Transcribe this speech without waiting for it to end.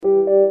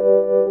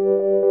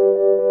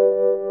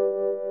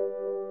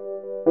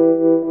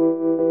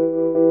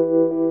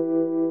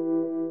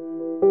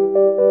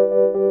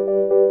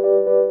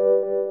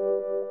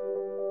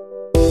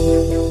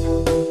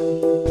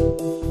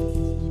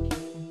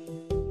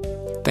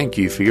Thank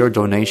you for your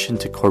donation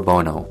to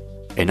Corbono,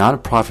 a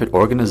non-profit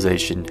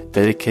organization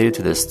dedicated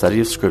to the study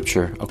of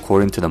Scripture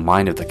according to the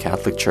mind of the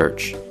Catholic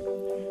Church.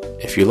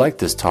 If you like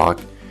this talk,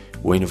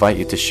 we invite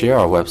you to share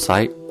our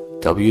website,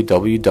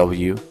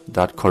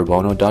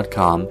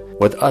 www.corbono.com,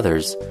 with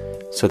others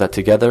so that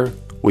together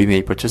we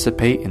may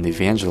participate in the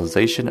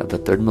evangelization of the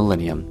third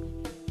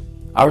millennium.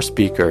 Our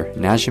speaker,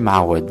 Najim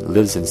Awad,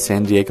 lives in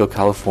San Diego,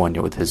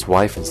 California with his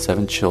wife and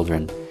 7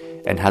 children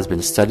and has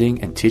been studying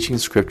and teaching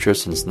Scripture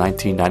since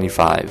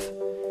 1995.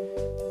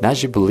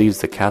 Najim believes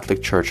the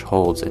Catholic Church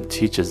holds and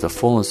teaches the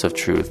fullness of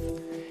truth,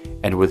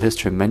 and with his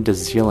tremendous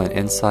zeal and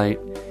insight,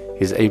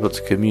 he is able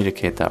to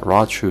communicate that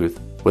raw truth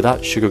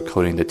without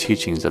sugarcoating the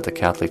teachings of the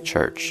Catholic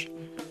Church.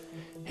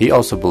 He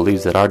also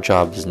believes that our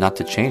job is not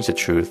to change the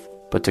truth,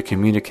 but to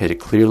communicate it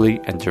clearly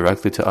and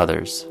directly to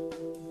others.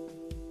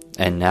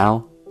 And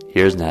now,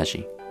 here's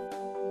Najim.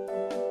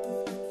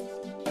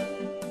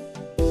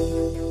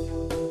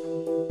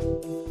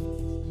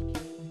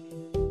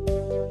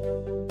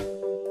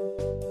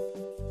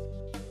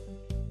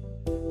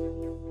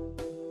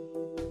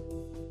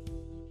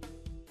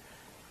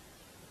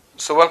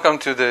 So welcome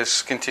to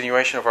this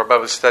continuation of our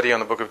Bible study on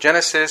the book of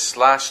Genesis.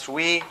 Last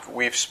week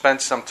we've spent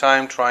some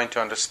time trying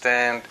to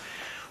understand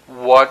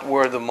what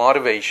were the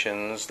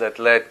motivations that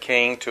led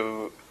Cain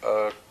to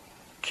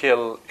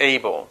kill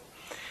Abel.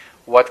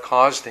 What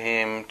caused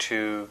him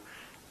to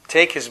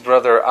take his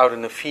brother out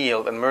in the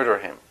field and murder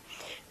him.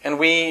 And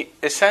we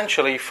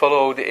essentially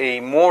followed a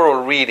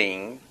moral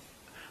reading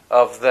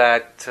of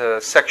that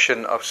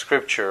section of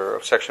Scripture,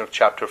 section of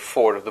chapter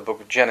 4 of the book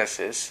of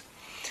Genesis,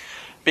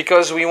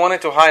 because we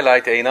wanted to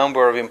highlight a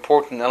number of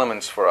important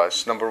elements for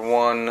us. Number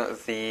one,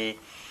 the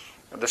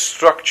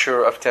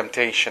structure of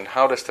temptation.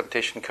 How does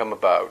temptation come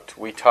about?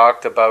 We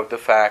talked about the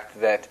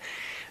fact that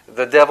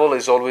the devil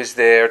is always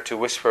there to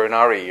whisper in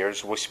our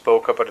ears. We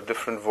spoke about the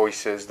different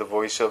voices, the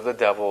voice of the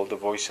devil, the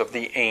voice of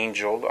the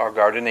angel, our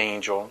guardian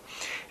angel,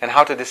 and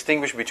how to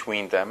distinguish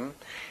between them.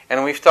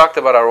 And we've talked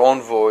about our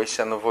own voice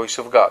and the voice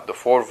of God, the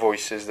 4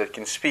 voices that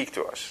can speak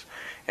to us.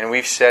 And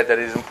we've said that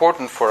it is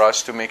important for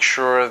us to make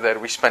sure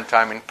that we spend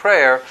time in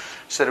prayer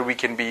so that we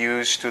can be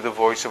used to the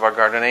voice of our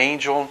guardian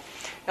angel.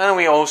 And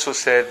we also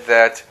said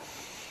that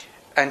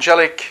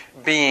angelic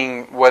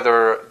being,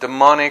 whether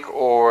demonic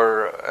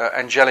or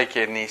angelic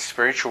in the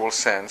spiritual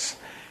sense,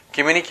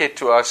 communicate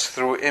to us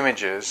through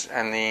images,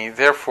 and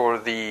therefore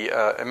the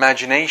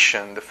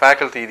imagination, the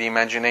faculty of the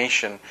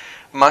imagination,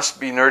 must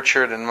be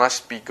nurtured and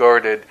must be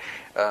guarded,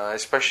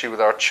 especially with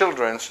our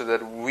children, so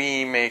that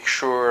we make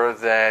sure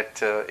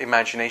that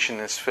imagination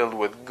is filled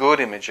with good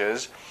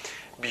images,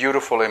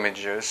 beautiful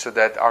images, so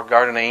that our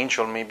guardian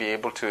angel may be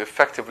able to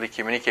effectively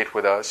communicate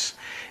with us,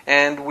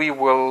 and we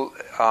will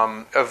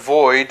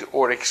avoid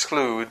or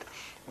exclude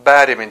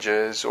bad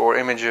images or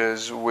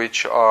images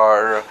which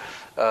are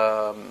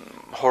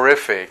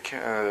horrific,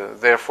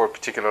 therefore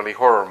particularly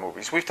horror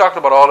movies. We've talked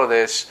about all of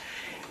this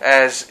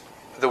as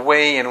the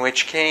way in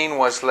which Cain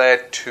was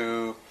led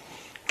to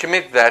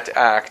commit that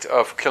act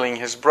of killing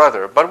his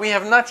brother. But we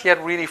have not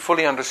yet really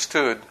fully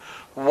understood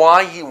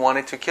why he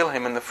wanted to kill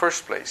him in the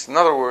first place. In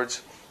other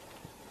words,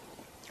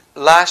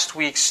 last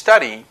week's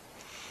study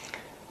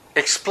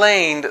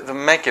explained the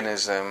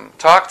mechanism,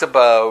 talked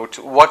about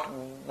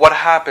what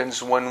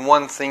happens when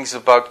one thinks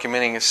about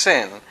committing a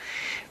sin,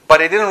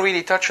 but it didn't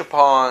really touch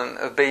upon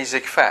a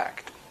basic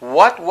fact.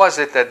 What was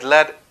it that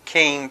led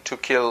Cain to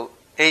kill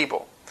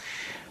Abel?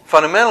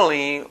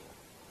 Fundamentally,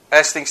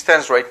 as things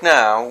stand right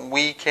now,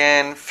 we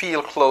can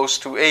feel close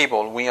to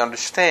Abel. We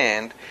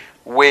understand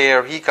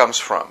where he comes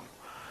from.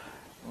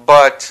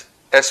 But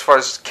as far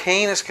as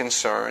Cain is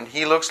concerned,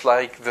 he looks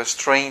like the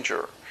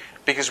stranger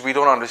because we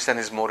don't understand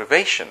his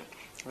motivation.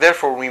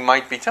 Therefore, we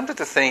might be tempted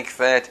to think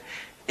that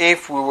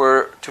if we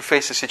were to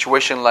face a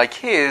situation like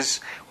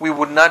his, we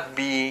would not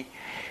do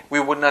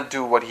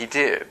what he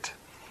did.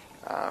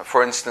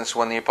 For instance,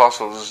 when the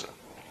apostles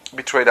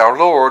betrayed our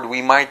Lord,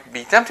 we might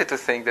be tempted to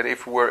think that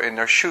if we were in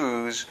their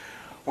shoes,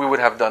 we would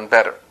have done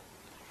better.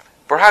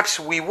 Perhaps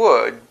we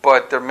would,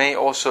 but there may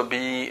also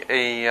be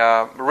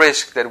a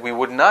risk that we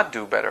would not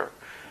do better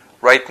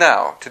right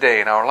now,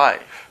 today in our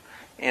life.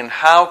 And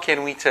how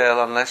can we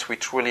tell unless we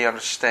truly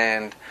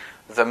understand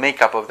the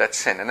makeup of that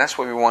sin? And that's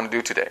what we want to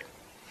do today.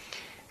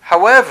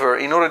 However,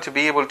 in order to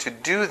be able to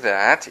do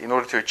that, in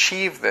order to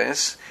achieve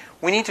this,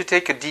 we need to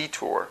take a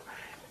detour.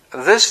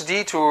 This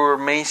detour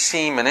may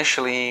seem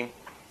initially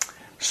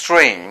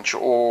strange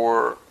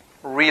or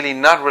really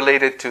not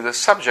related to the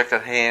subject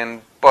at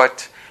hand,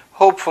 but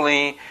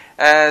hopefully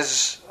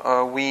as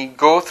we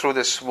go through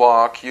this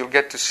walk, you'll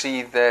get to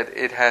see that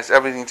it has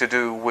everything to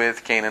do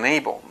with Cain and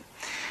Abel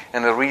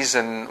and the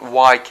reason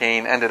why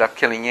Cain ended up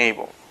killing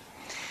Abel.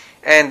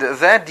 And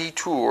that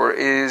detour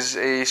is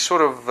a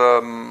sort of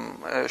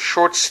a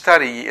short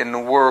study in the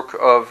work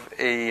of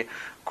a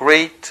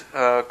great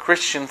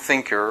Christian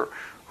thinker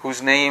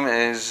whose name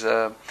is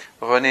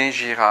René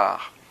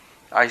Girard.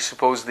 I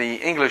suppose the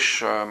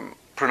English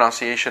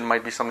pronunciation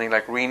might be something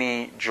like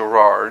René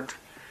Girard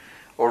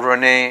or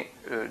René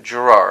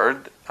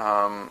Girard.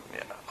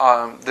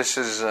 This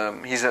is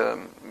he's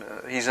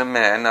a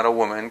man, not a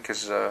woman,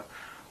 because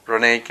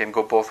Renee can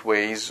go both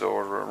ways,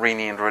 or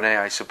Renee and Renee,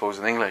 I suppose,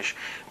 in English.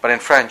 But in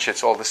French,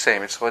 it's all the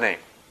same. It's Renee.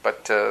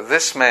 But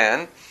this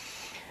man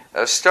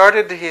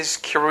started his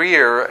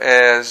career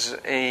as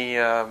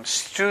a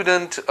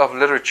student of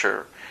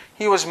literature.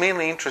 He was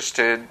mainly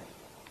interested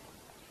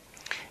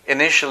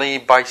initially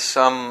by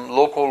some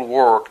local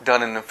work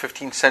done in the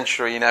 15th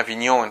century in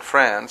Avignon in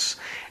France,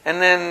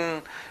 and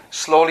then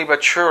slowly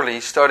but surely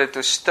started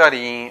to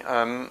study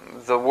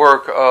the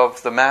work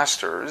of the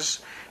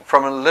masters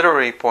from a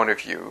literary point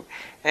of view.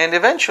 And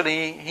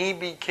eventually he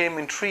became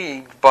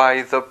intrigued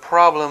by the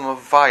problem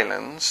of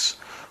violence.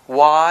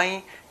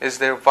 Why is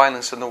there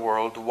violence in the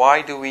world?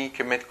 Why do we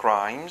commit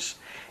crimes?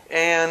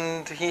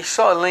 And he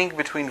saw a link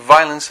between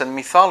violence and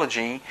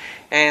mythology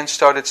and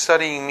started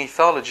studying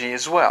mythology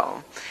as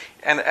well.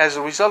 And as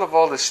a result of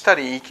all this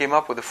study, he came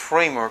up with a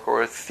framework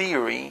or a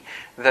theory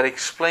that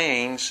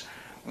explains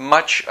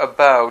much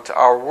about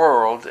our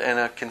world in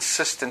a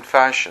consistent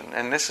fashion.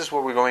 And this is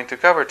what we're going to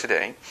cover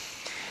today.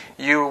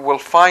 You will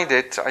find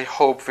it, I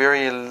hope,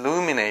 very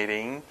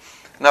illuminating,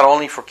 not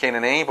only for Cain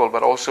and Abel,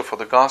 but also for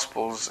the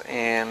Gospels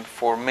and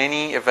for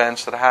many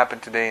events that happen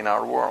today in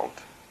our world.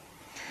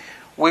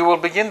 We will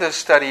begin this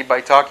study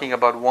by talking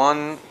about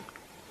one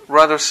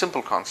rather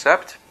simple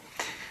concept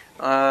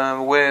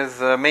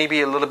with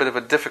maybe a little bit of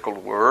a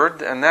difficult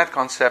word, and that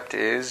concept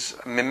is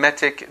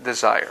mimetic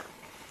desire.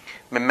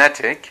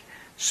 Mimetic,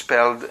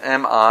 spelled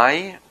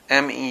M-I-M-E-T-I-C,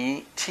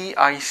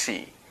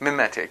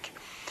 mimetic.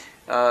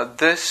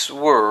 This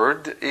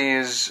word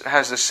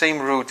has the same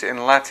root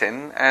in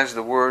Latin as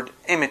the word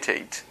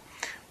imitate.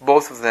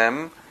 Both of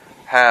them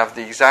have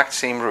the exact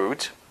same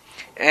root.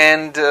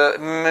 And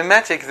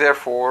mimetic,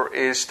 therefore,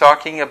 is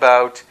talking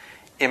about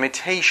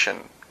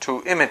imitation,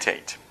 to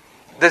imitate.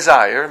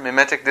 Desire,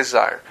 mimetic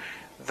desire.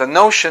 The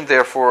notion,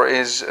 therefore,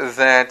 is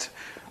that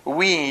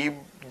we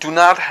do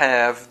not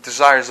have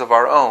desires of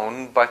our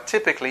own, but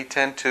typically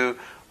tend to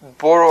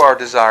borrow our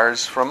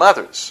desires from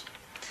others.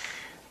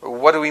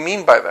 What do we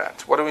mean by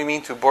that? What do we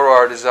mean to borrow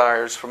our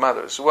desires from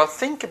others? Well,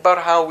 think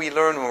about how we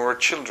learn when we're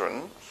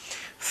children.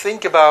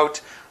 Think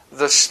about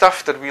the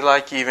stuff that we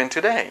like even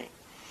today.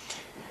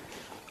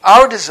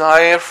 Our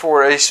desire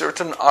for a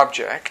certain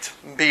object,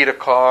 be it a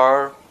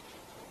car,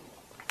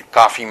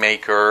 coffee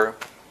maker,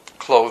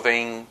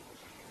 clothing,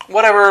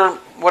 whatever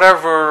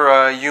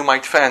you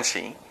might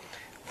fancy,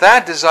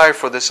 that desire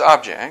for this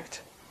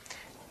object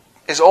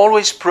is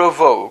always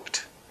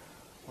provoked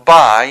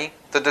by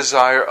the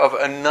desire of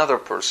another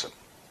person.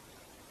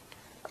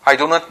 I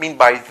do not mean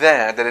by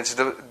that it's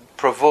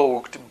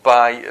provoked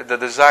by the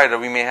desire that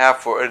we may have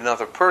for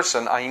another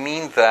person. I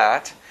mean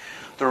that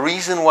the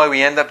reason why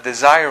we end up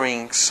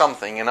desiring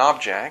something, an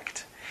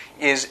object,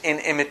 is in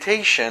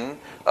imitation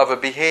of a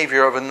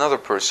behavior of another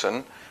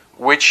person,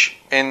 which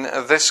in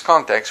this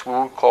context we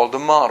will call the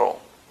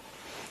model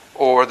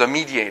or the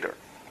mediator.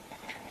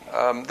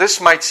 This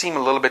might seem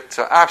a little bit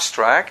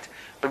abstract,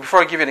 but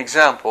before I give you an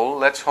example,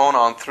 let's hone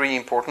on three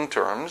important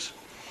terms.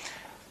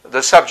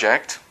 The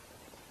subject.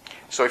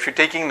 So if you're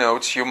taking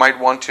notes, you might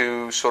want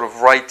to sort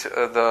of write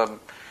the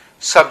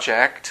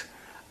subject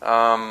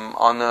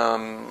on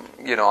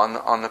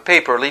the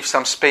paper, leave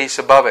some space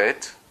above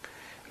it,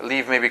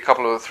 leave maybe a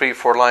couple of 3 or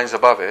 4 lines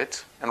above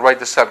it, and write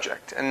the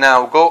subject. And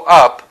now go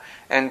up,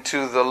 and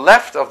to the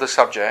left of the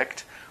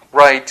subject,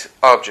 write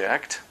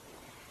object.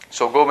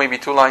 So go maybe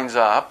 2 lines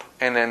up,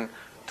 and then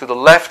to the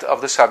left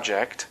of the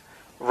subject,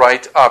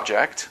 write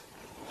object.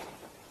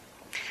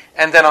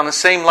 And then on the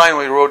same line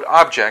we wrote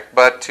object,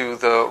 but to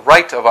the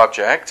right of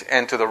object,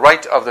 and to the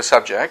right of the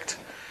subject,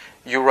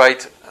 you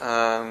write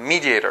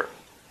mediator.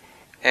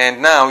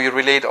 And now you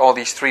relate all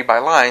these 3 by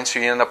lines, so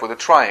you end up with a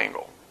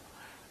triangle.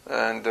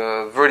 And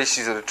the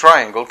vertices of the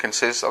triangle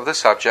consist of the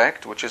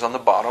subject, which is on the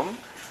bottom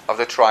of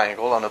the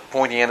triangle, on the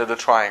pointy end of the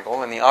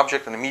triangle, and the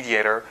object and the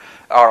mediator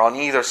are on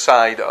either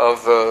side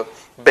of the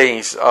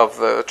base of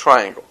the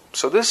triangle.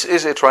 So this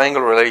is a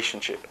triangle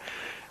relationship.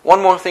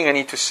 One more thing I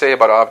need to say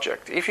about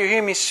object. If you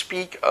hear me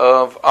speak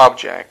of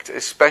object,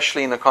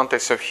 especially in the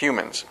context of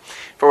humans,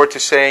 if I were to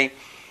say,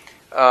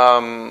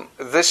 the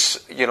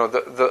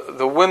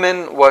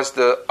woman was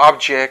the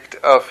object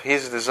of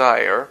his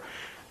desire.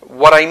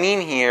 What I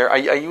mean here, I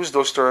use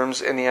those terms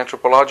in the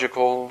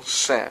anthropological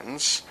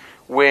sense,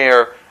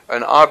 where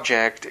an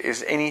object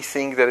is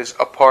anything that is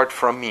apart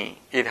from me.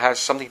 It has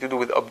something to do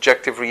with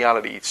objective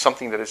reality. It's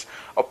something that is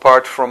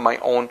apart from my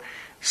own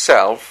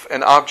self.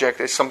 An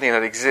object is something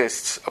that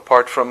exists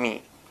apart from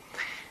me.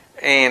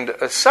 And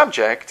a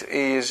subject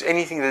is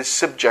anything that is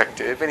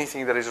subjective,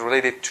 anything that is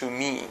related to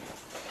me.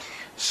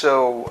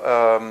 So,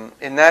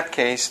 in that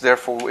case,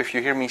 therefore, if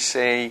you hear me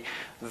say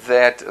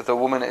that the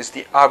woman is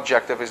the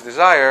object of his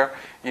desire,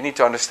 you need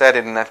to understand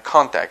it in that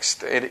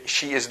context.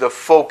 She is the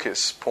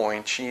focus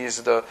point. She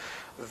is the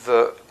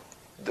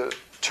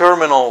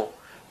terminal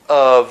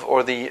of,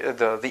 or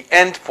the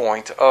end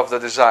point of the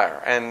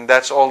desire. And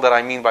that's all that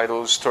I mean by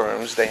those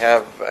terms. They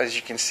have, as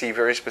you can see,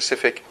 very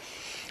specific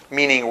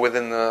meaning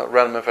within the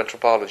realm of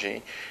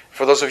anthropology.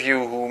 For those of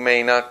you who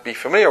may not be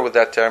familiar with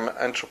that term,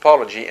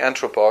 anthropology,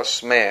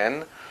 anthropos,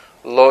 man,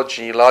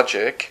 logi,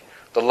 logic,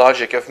 the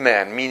logic of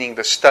man, meaning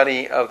the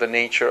study of the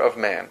nature of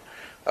man.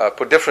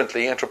 Put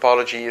differently,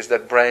 anthropology is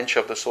that branch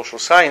of the social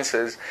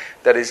sciences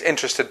that is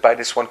interested by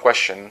this one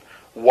question: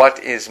 what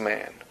is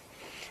man?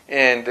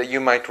 And you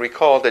might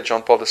recall that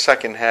John Paul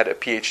II had a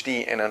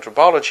PhD in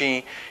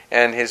anthropology,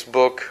 and his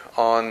book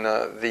on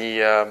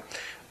the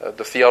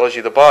theology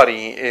of the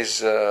body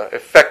is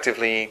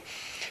effectively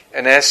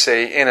an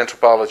essay in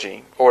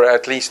anthropology, or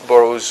at least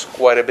borrows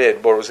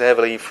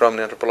heavily from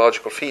the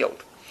anthropological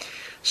field.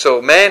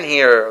 So man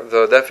here,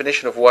 the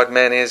definition of what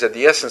man is at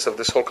the essence of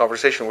this whole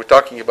conversation we're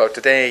talking about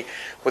today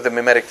with the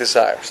mimetic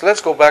desires. So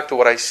let's go back to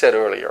what I said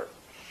earlier.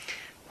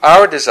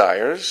 Our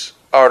desires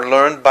are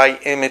learned by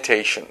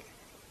imitation.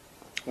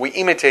 We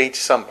imitate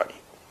somebody.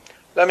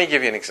 Let me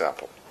give you an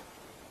example.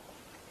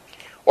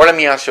 Or let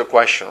me ask you a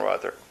question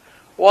rather.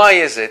 Why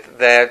is it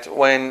that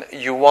when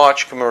you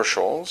watch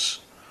commercials,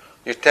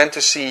 you tend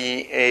to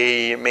see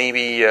a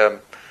maybe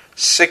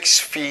 6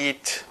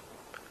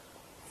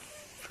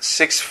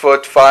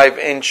 foot 5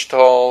 inch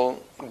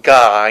tall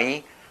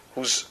guy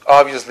who's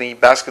obviously a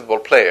basketball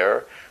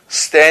player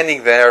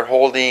standing there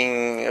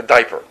holding a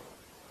diaper?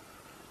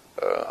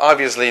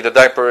 Obviously the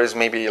diaper is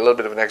maybe a little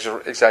bit of an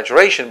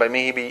exaggeration, but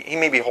maybe he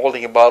may be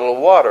holding a bottle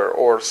of water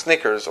or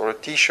Snickers or a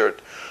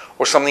t-shirt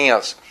or something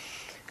else.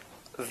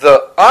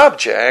 The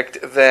object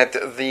that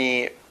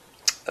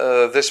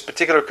this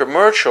particular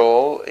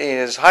commercial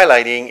is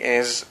highlighting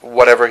is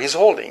whatever he's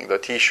holding, the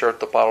t-shirt,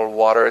 the bottle of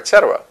water,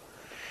 etc.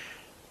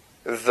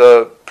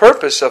 The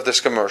purpose of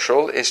this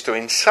commercial is to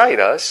incite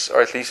us,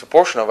 or at least a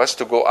portion of us,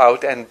 to go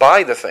out and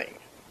buy the thing.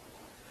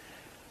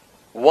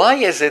 Why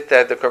is it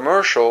that the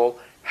commercial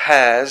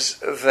has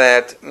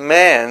that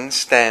man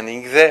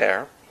standing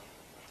there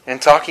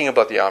and talking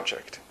about the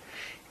object?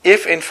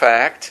 If, in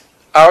fact,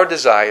 our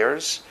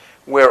desires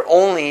were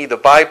only the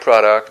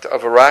byproduct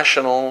of a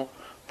rational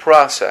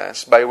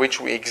process by which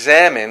we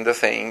examine the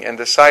thing and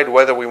decide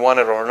whether we want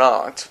it or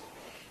not,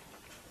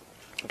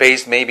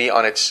 based maybe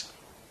on its,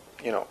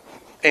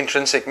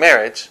 intrinsic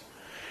merits,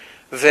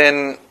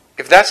 then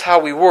if that's how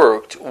we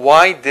worked,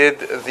 why did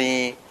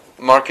the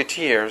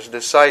marketeers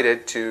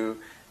decided to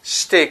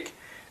stick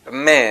a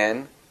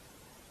man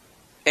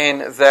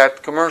in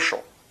that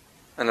commercial?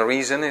 And the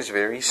reason is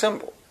very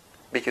simple.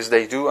 Because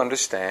they do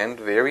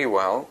understand very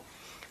well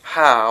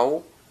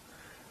how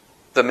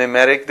the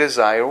mimetic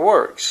desire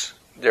works.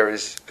 There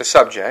is a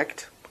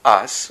subject,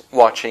 us,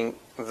 watching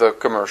the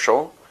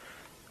commercial.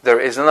 There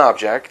is an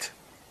object,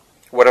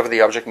 whatever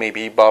the object may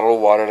be, bottle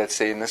of water, let's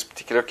say in this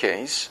particular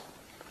case.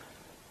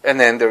 And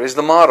then there is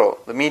the model,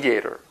 the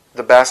mediator,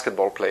 the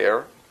basketball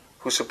player,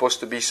 who's supposed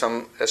to be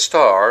a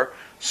star,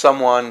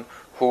 someone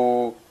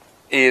who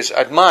is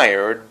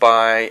admired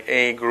by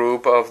a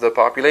group of the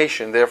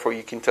population. Therefore,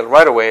 you can tell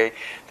right away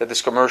that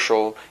this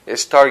commercial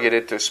is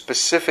targeted to a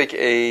specific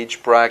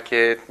age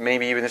bracket,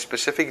 maybe even a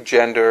specific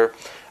gender.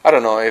 I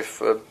don't know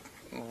if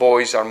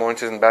boys are more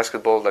interested in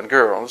basketball than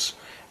girls.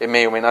 It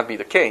may or may not be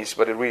the case,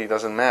 but it really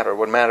doesn't matter.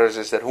 What matters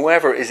is that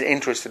whoever is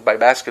interested by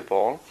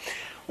basketball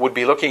would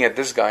be looking at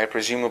this guy,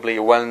 presumably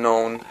a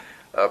well-known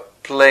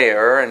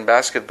player in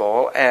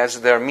basketball,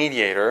 as their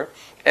mediator.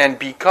 And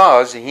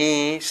because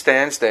he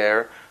stands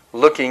there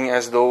looking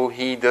as though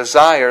he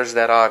desires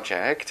that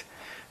object,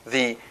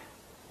 the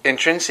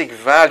intrinsic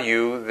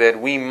value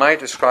that we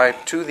might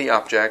ascribe to the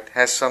object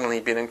has suddenly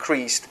been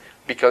increased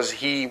because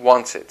he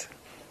wants it.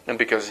 And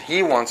because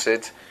he wants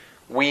it,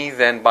 we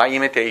then, by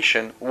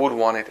imitation, would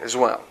want it as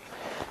well.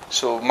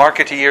 So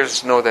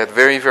marketeers know that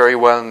very, very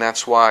well, and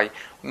that's why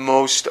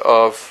most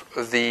of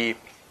the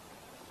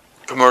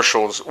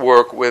commercials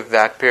work with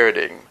that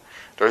paradigm.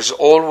 There's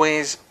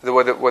always,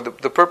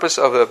 the purpose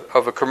of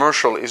a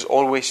commercial is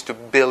always to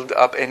build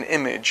up an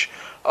image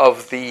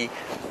of the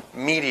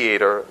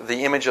mediator,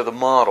 the image of the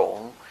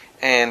model,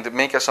 and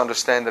make us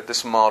understand that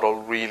this model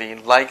really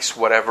likes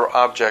whatever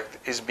object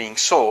is being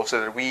sold, so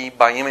that we,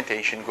 by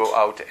imitation, go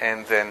out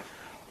and then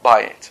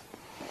buy it.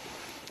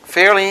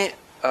 Fairly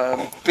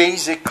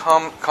basic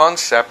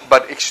concept,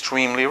 but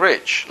extremely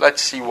rich.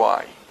 Let's see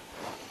why.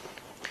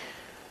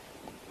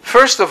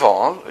 First of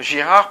all,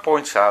 Girard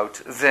points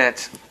out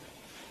that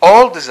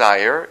all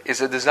desire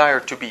is a desire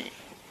to be.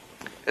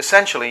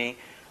 Essentially,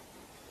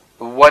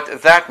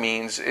 what that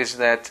means is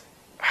that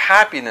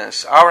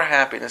happiness, our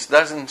happiness,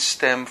 doesn't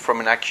stem from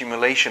an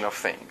accumulation of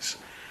things.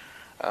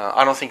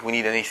 I don't think we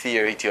need any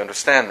theory to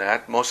understand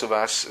that. Most of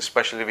us,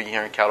 especially living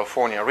here in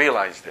California,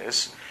 realize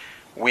this.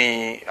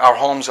 Our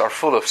homes are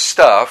full of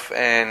stuff,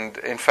 and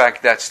in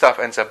fact that stuff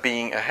ends up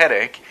being a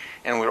headache,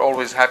 and we're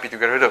always happy to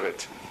get rid of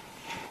it.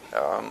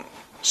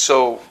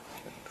 So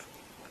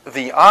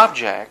the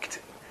object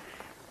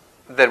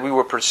that we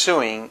were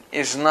pursuing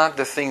is not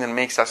the thing that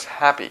makes us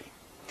happy.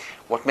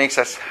 What makes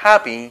us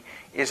happy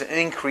is an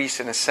increase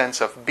in a sense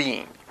of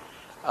being.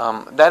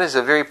 That is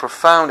a very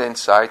profound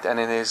insight, and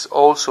it is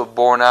also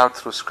borne out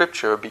through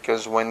Scripture,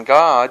 because when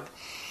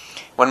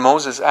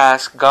Moses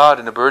asked God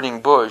in the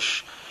burning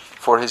bush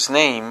For His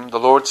name, the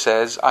Lord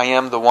says, I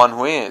am the one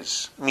who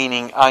is,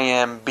 meaning I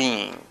am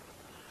being.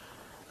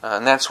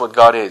 And that's what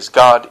God is.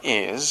 God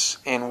is,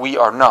 and we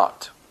are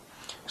not.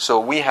 So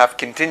we have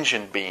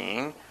contingent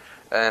being,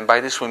 and by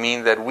this we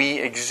mean that we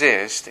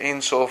exist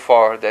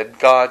insofar that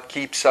God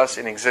keeps us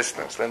in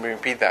existence. Let me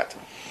repeat that.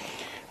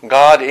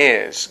 God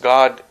is.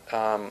 God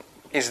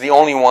is the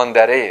only one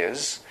that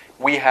is.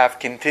 We have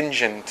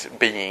contingent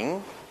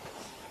being.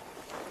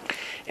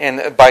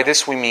 And by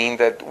this we mean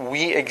that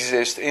we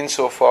exist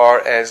insofar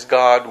as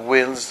God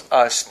wills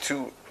us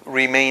to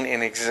remain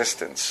in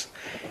existence.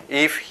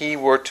 If He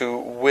were to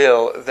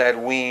will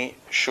that we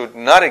should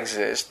not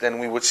exist, then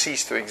we would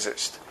cease to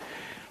exist.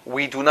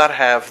 We do not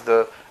have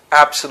the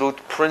absolute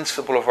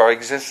principle of our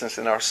existence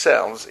in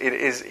ourselves. It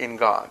is in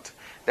God.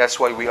 That's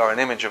why we are an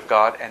image of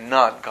God and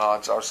not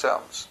gods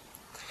ourselves.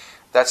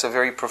 That's a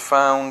very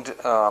profound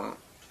and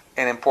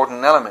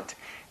important element.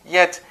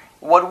 Yet,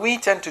 what we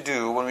tend to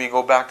do when we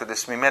go back to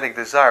this mimetic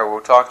desire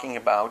we're talking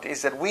about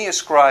is that we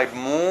ascribe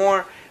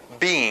more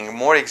being,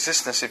 more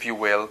existence, if you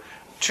will,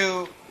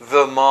 to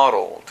the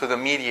model, to the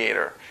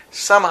mediator.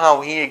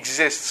 Somehow he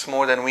exists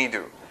more than we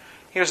do.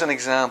 Here's an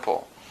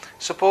example.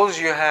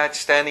 Suppose you had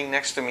standing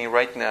next to me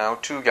right now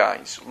two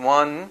guys.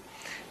 One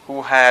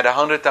who had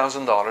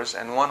 $100,000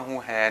 and one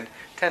who had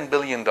 $10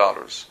 billion.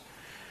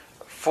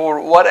 For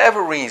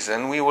whatever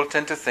reason, we will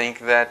tend to think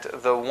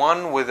that the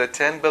one with the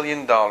 $10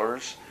 billion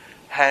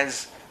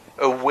has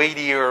a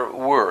weightier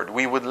word.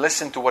 We would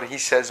listen to what he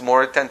says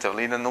more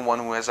attentively than the one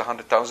who has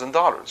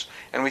 $100,000.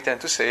 And we tend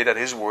to say that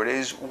his word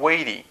is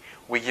weighty.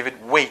 We give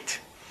it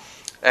weight.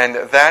 And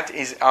that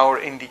is our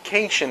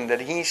indication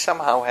that he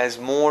somehow has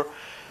more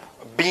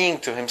being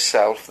to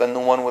himself than the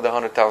one with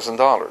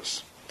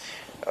 $100,000.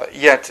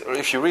 Yet,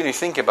 if you really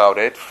think about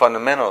it,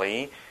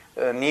 fundamentally,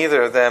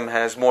 neither of them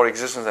has more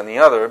existence than the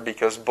other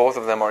because both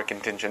of them are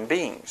contingent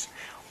beings.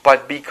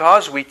 But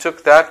because we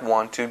took that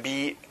one to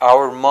be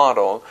our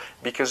model,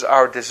 because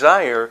our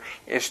desire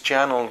is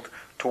channeled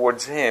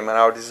towards him, and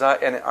our desire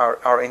and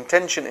our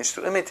intention is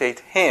to imitate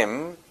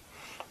him,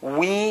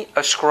 we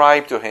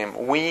ascribe to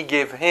him, we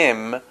give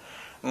him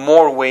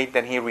more weight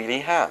than he really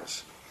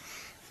has.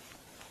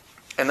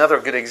 Another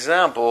good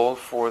example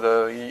for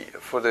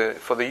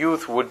the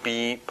youth would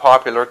be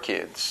popular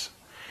kids.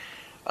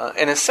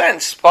 In a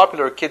sense,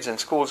 popular kids in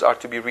schools are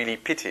to be really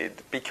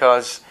pitied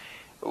because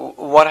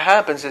what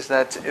happens is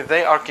that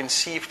they are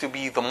conceived to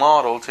be the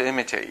model to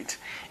imitate,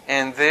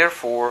 and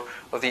therefore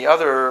the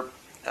other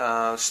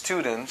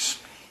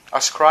students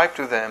ascribe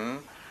to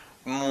them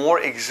more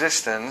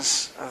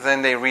existence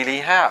than they really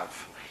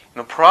have.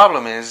 The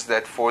problem is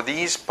that for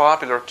these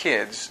popular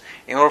kids,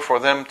 in order for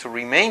them to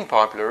remain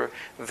popular,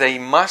 they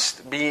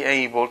must be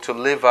able to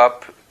live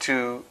up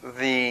to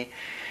the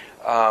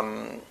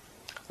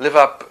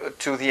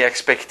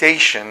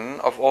expectation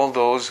of all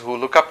those who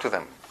look up to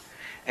them.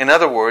 In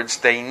other words,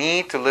 they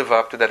need to live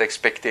up to that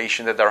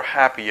expectation that they're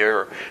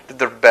happier, that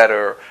they're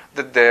better,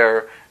 that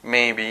they're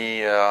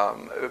maybe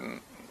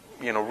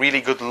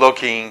really good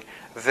looking,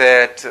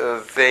 that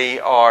they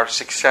are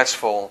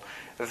successful.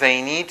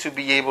 They need to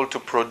be able to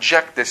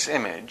project this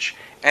image,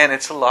 and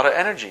it's a lot of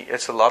energy,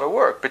 it's a lot of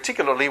work,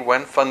 particularly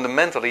when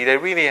fundamentally they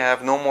really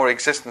have no more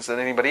existence than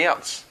anybody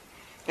else.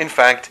 In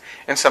fact,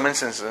 in some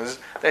instances,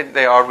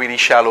 they are really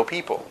shallow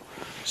people.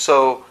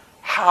 So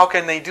how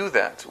can they do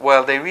that?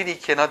 Well, they really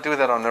cannot do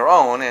that on their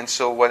own, and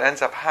so what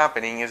ends up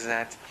happening is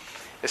that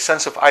a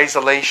sense of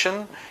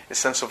isolation, a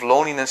sense of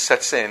loneliness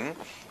sets in,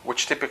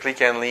 which typically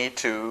can lead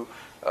to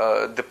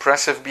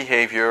depressive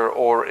behavior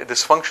or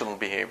dysfunctional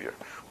behavior.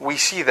 We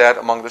see that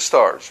among the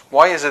stars.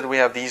 Why is it we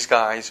have these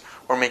guys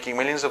who are making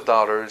millions of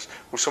dollars,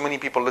 who so many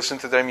people listen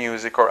to their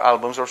music or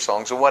albums or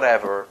songs or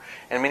whatever,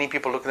 and many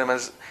people look at them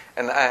as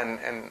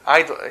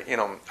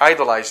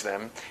idolize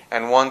them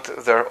and want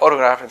their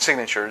autograph and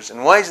signatures?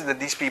 And why is it that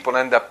these people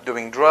end up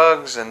doing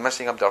drugs and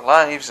messing up their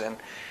lives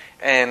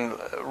and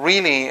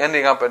really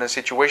ending up in a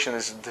situation that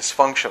is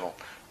dysfunctional?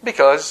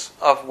 Because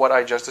of what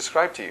I just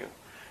described to you.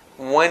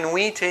 When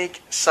we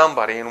take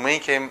somebody and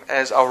make him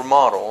as our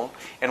model,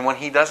 and when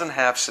he doesn't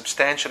have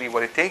substantially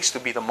what it takes to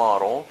be the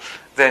model,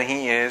 then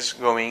he is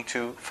going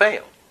to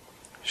fail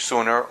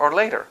sooner or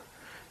later.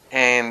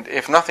 And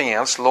if nothing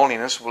else,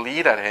 loneliness will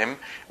eat at him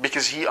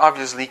because he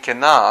obviously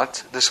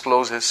cannot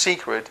disclose his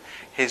secret,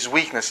 his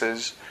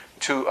weaknesses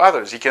to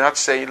others. He cannot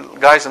say,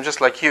 guys, I'm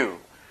just like you.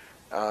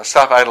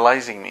 Stop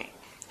idolizing me.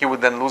 He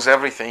would then lose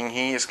everything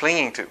he is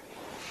clinging to.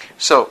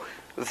 So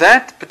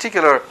that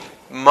particular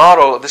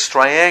model, this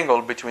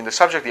triangle between the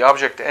subject, the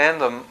object, and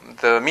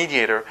the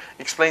mediator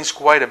explains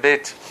quite a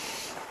bit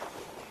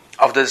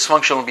of the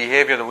dysfunctional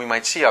behavior that we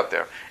might see out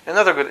there.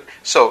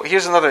 So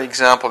here's another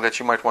example that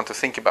you might want to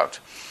think about.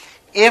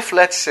 If,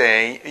 let's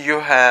say, you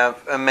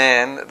have a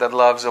man that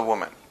loves a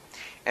woman,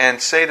 and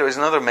say there is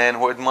another man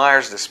who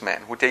admires this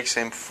man, who takes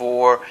him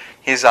for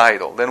his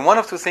idol, then one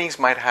of two things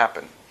might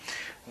happen.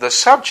 The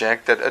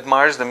subject that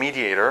admires the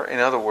mediator, in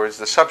other words,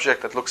 the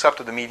subject that looks up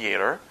to the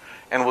mediator,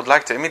 and would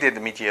like to imitate the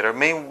mediator,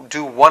 may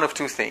do one of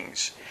two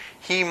things.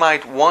 He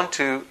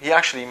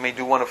actually may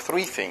do one of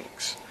three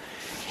things.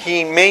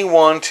 he may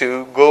want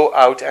to go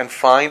out and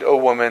find a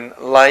woman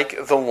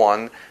like the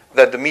one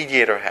that the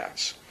mediator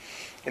has.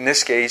 In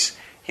this case,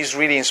 he's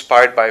really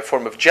inspired by a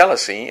form of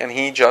jealousy, and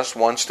he just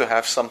wants to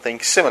have something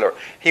similar.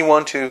 He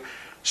wants to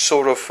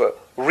sort of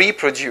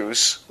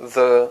reproduce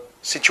the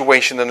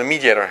situation that the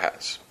mediator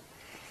has.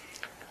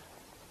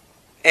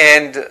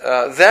 And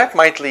that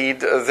might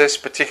lead this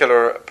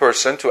particular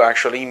person to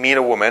actually meet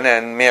a woman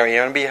and marry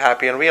her and be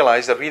happy and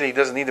realize that really he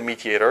doesn't need a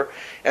mediator.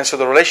 And so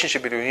the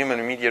relationship between him and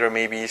the mediator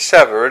may be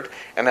severed,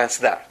 and that's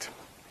that.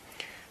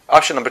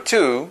 Option number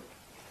 2,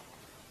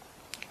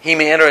 he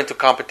may enter into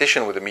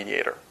competition with the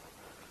mediator.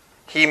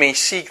 He may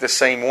seek the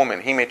same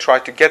woman. He may try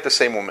to get the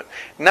same woman.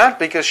 Not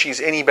because she's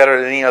any better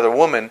than any other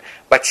woman,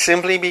 but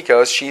simply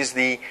because she's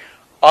the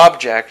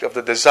object of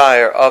the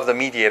desire of the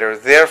mediator.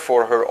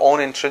 Therefore, her own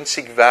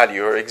intrinsic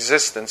value, her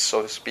existence,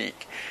 so to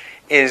speak,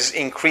 is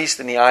increased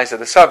in the eyes of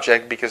the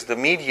subject because the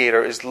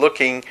mediator is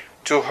looking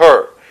to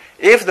her.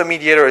 If the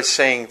mediator is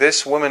saying,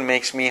 this woman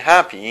makes me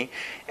happy,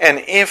 and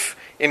if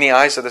in the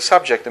eyes of the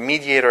subject the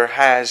mediator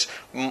has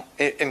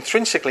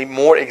intrinsically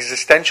more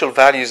existential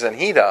values than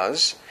he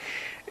does,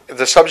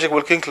 the subject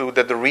will conclude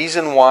that the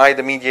reason why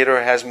the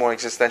mediator has more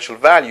existential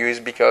value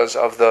is because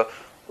of the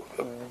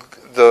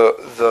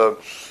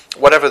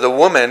whatever the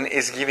woman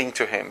is giving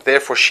to him.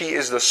 Therefore, she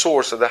is the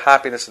source of the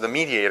happiness of the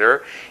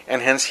mediator,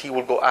 and hence he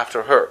will go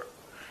after her.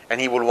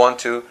 And he will want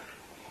to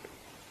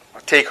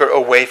take her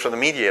away from the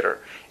mediator.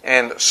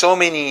 And so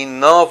many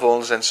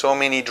novels and so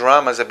many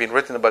dramas have been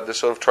written about this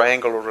sort of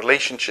triangular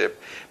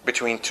relationship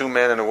between two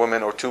men and a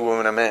woman, or two women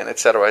and a man,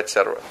 etc.,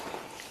 etc.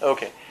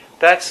 Okay,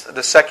 that's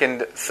the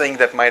second thing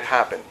that might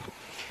happen.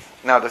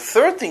 Now, the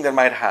third thing that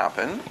might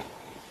happen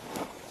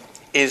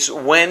is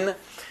when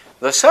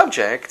the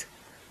subject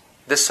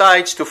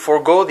decides to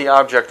forego the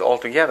object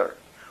altogether.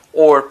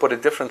 Or, put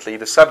it differently,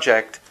 the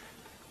subject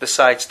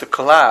decides to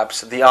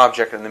collapse the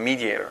object and the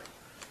mediator.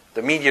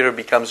 The mediator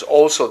becomes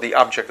also the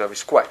object of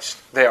his quest.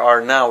 They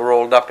are now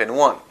rolled up in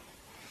one.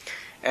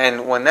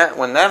 And when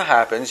that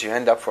happens, you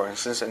end up, for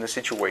instance, in a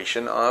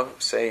situation of,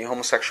 say,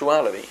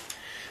 homosexuality.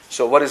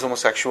 So what is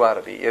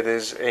homosexuality? It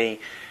is a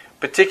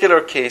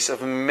particular case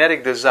of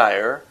mimetic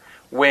desire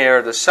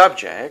where the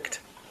subject,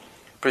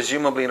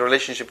 presumably in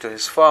relationship to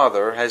his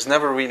father, has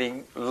never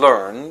really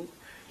learned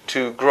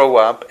to grow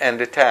up and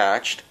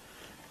detached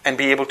and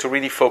be able to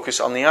really focus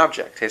on the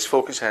object. His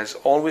focus has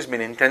always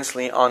been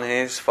intensely on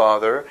his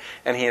father,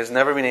 and he has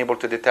never been able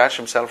to detach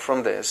himself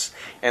from this,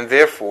 and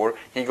therefore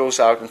he goes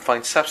out and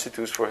finds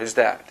substitutes for his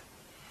dad.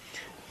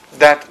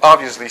 That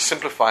obviously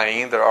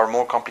simplifying, there are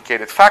more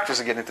complicated factors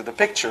that get into the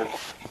picture,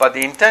 but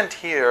the intent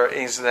here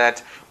is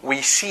that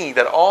we see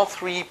that all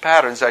three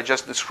patterns I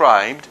just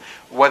described,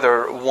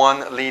 whether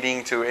one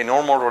leading to a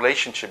normal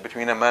relationship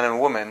between a man and a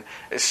woman,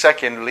 a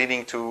second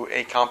leading to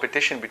a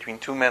competition between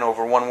two men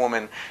over one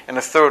woman, and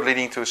a third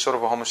leading to sort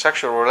of a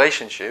homosexual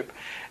relationship,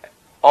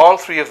 all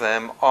three of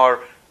them are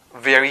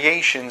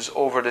variations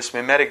over this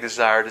mimetic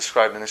desire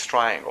described in this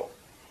triangle.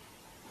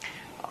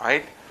 All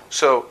right?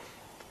 So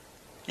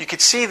you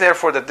could see,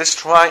 therefore, that this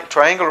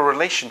triangular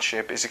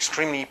relationship is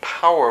extremely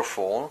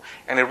powerful,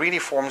 and it really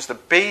forms the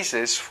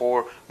basis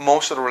for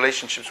most of the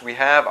relationships we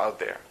have out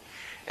there.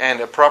 And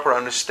a proper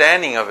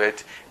understanding of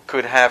it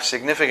could have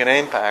significant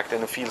impact in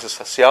the fields of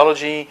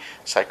sociology,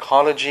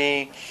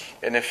 psychology,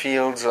 in the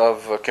fields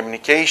of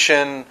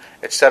communication,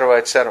 etc.,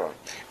 etc. And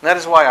that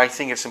is why I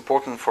think it's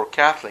important for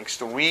Catholics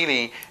to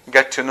really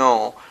get to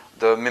know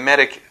the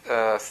mimetic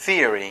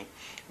theory,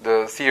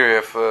 the theory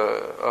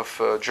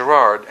of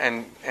Girard,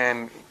 and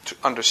to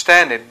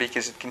understand it,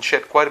 because it can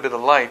shed quite a bit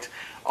of light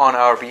on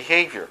our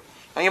behavior.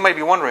 Now you might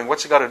be wondering,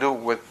 what's it got to do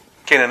with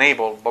Cain and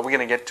Abel? But we're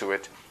going to get to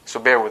it, so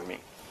bear with me.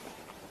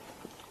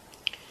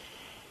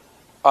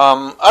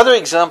 Other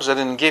examples I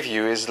didn't give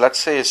you is, let's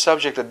say, a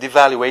subject that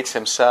devaluates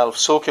himself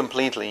so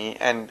completely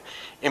and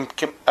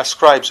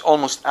ascribes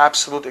almost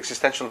absolute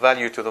existential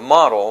value to the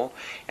model,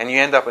 and you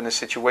end up in a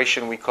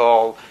situation we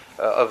call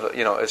a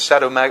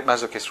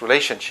sadomasochist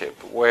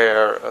relationship,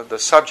 where the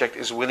subject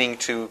is willing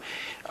to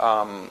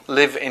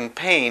live in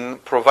pain,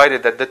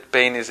 provided that that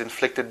pain is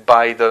inflicted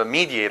by the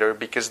mediator,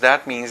 because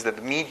that means that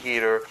the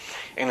mediator,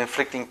 in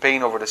inflicting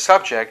pain over the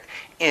subject,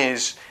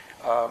 is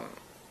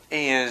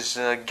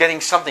getting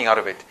something out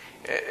of it.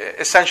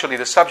 Essentially,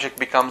 the subject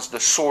becomes the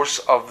source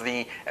of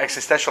the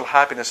existential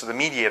happiness of the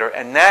mediator,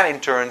 and that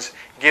in turn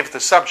gives the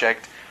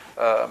subject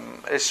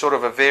a sort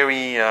of a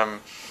very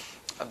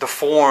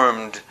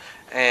deformed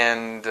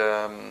and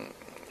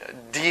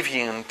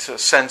deviant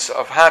sense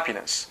of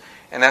happiness.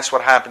 And that's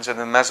what happens in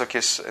the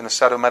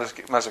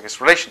sadomasochist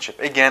relationship.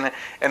 Again,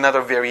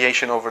 another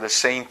variation over the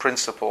same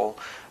principle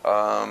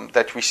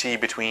that we see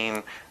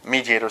between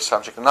mediator,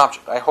 subject, and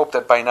object. I hope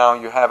that by now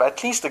you have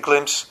at least a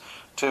glimpse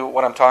to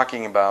what I'm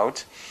talking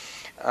about.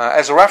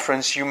 As a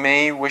reference, you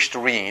may wish to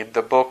read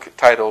the book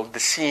titled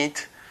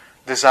Deceit,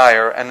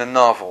 Desire, and a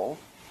Novel.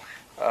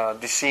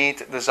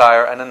 Deceit,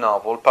 Desire, and a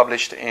Novel,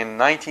 published in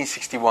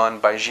 1961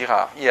 by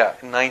Girard. Yeah,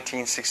 in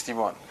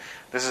 1961.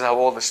 This is how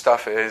old the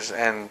stuff is,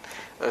 and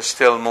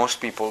still most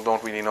people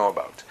don't really know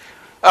about.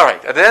 All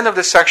right, at the end of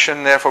this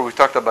section, therefore, we've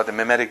talked about the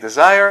mimetic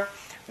desire.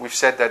 We've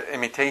said that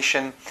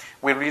imitation,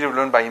 we really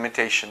learn by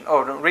imitation. Oh,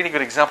 a really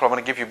good example I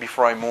want to give you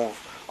before I move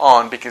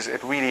on, because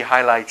it really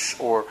highlights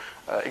or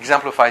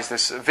exemplifies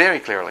this very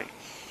clearly.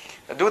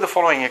 Do the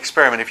following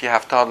experiment if you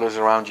have toddlers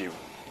around you.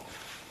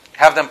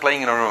 Have them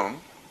playing in a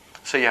room.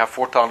 So you have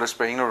 4 toddlers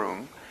playing in a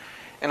room.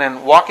 And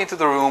then walk into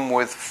the room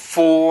with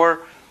 4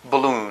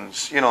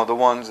 balloons. You know,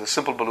 the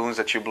simple balloons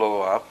that you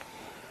blow up.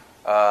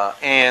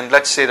 And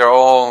let's say they're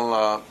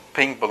all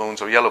pink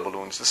balloons or yellow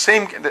balloons.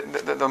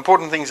 The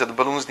important thing is that the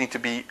balloons need to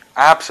be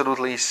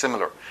absolutely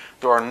similar.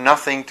 There are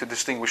nothing to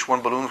distinguish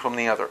one balloon from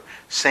the other.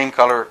 Same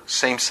color,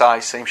 same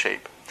size, same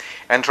shape.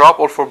 And drop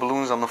all 4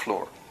 balloons on the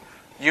floor.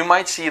 You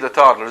might see the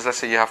toddlers, let's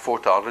say you have 4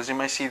 toddlers, you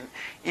might see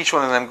each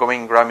one of them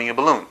going and grabbing a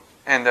balloon.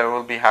 And they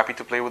will be happy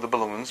to play with the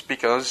balloons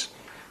because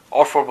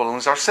all 4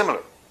 balloons are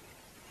similar.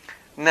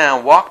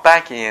 Now walk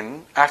back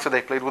in after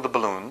they played with the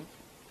balloon.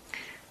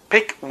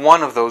 Pick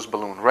one of those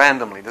balloons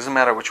randomly, doesn't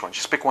matter which one,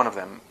 just pick one of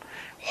them.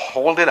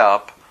 Hold it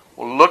up,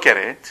 look at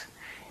it,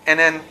 and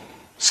then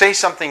say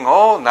something,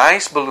 oh,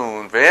 nice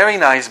balloon, very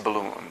nice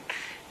balloon.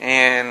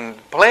 And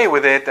play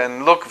with it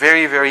and look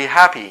very, very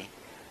happy.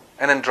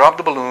 And then drop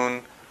the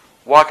balloon,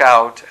 walk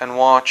out and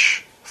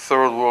watch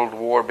Third World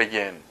War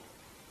begin.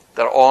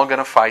 They're all going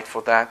to fight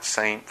for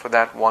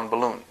that one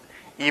balloon.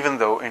 Even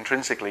though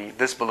intrinsically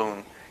this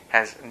balloon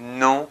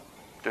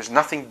there's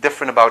nothing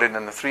different about it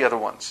than the 3 other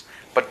ones.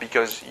 But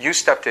because you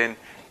stepped in,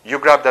 you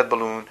grabbed that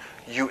balloon,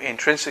 you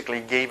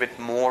intrinsically gave it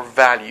more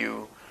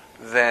value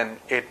than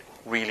it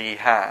really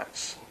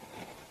has.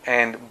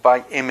 And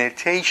by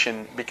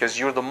imitation, because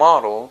you're the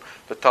model,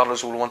 the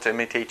toddlers will want to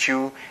imitate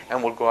you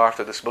and will go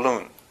after this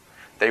balloon.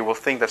 They will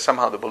think that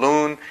somehow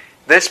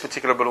this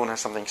particular balloon has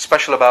something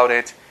special about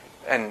it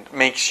and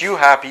makes you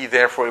happy,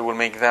 therefore it will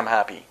make them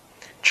happy.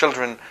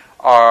 Children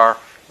are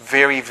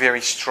very,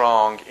 very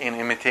strong in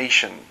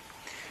imitation.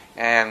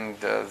 And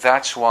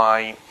that's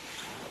why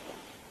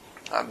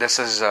this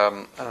is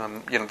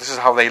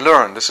how they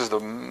learn. This is the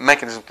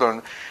mechanism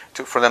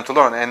for them to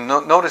learn. And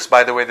notice,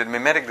 by the way, that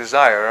mimetic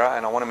desire,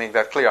 and I want to make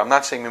that clear, I'm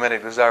not saying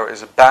mimetic desire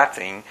is a bad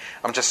thing.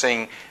 I'm just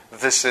saying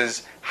this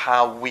is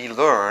how we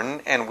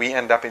learn, and we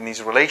end up in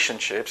these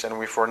relationships,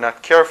 and if we're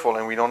not careful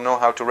and we don't know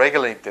how to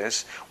regulate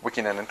this, we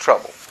can end in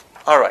trouble.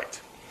 All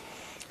right.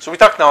 So we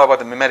talked now about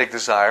the mimetic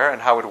desire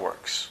and how it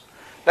works.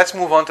 Let's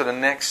move on to the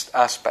next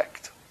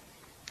aspect.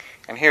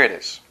 And here it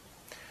is.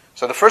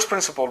 So the first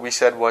principle we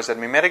said was that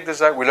mimetic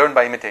desire, we learn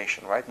by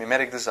imitation, right?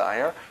 Mimetic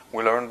desire,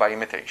 we learn by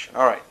imitation.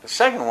 All right. The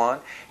second one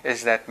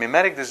is that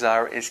mimetic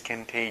desire is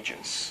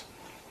contagious.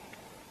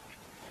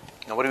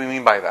 Now, what do we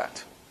mean by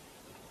that?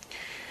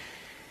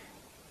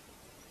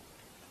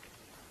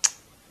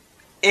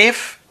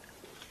 If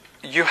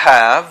you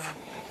have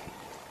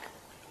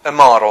a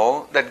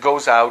model that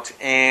goes out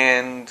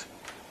and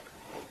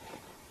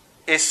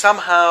is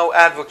somehow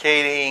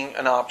advocating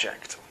an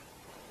object,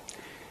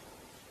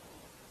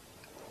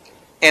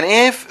 and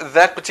if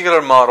that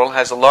particular model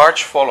has a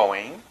large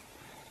following,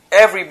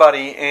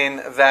 everybody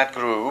in that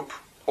group,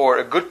 or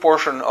a good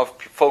portion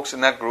of folks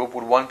in that group,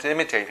 would want to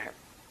imitate him.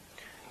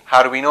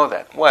 How do we know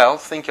that? Well,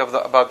 think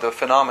about the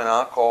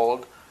phenomena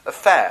called a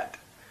fad.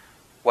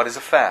 What is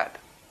a fad?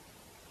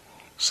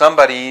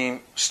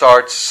 Somebody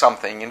starts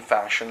something in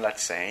fashion,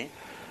 let's say,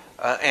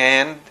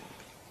 and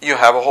you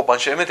have a whole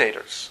bunch of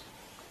imitators.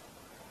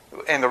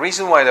 And the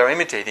reason why they're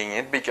imitating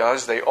it,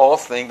 because they all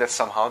think that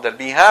somehow they'll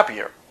be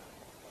happier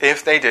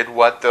if they did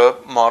what the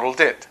model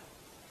did.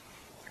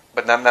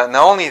 But not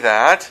only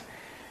that,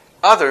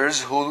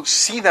 others who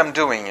see them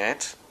doing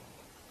it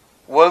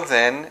will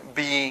then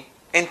be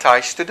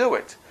enticed to do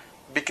it.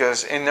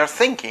 Because in their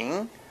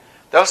thinking,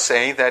 they'll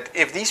say that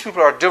if these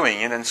people are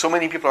doing it and so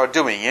many people are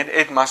doing it,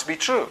 it must be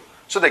true.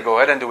 So they go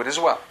ahead and do it as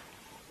well.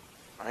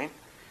 Right?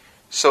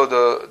 So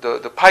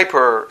the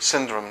piper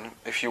syndrome,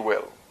 if you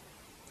will.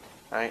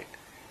 Right?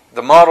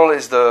 The model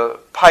is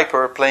the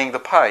piper playing the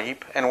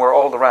pipe, and we're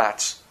all the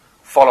rats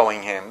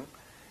following him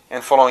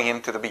and following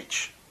him to the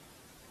beach.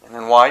 And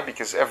then why?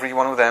 Because every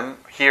one of them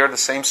hear the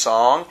same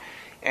song,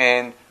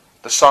 and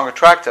the song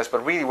attracts us,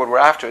 but really what we're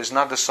after is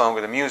not the song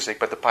or the music,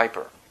 but the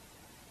piper.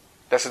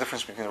 That's the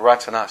difference between the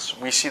rats and us.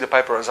 We see the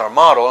piper as our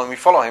model, and we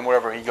follow him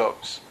wherever he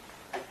goes.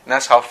 And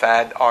that's how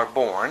fads are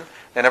born.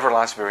 They never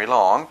last very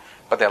long,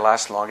 but they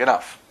last long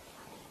enough.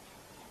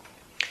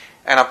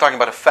 And I'm talking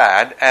about a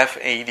fad,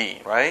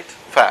 F-A-D, right?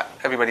 Fad.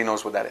 Everybody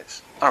knows what that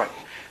is. All right.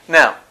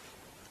 Now,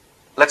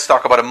 let's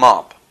talk about a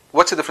mob.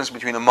 What's the difference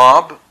between a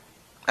mob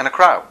and a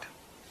crowd?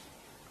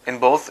 In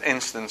both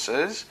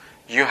instances,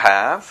 you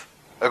have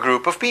a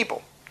group of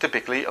people,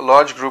 typically a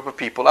large group of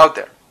people out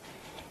there.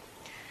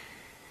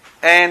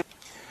 And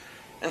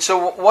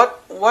so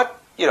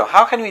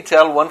how can we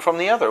tell one from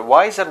the other?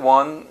 Why is that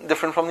one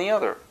different from the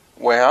other?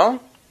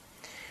 Well,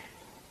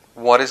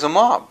 what is a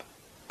mob?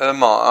 A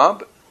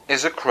mob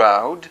is a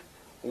crowd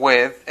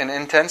with an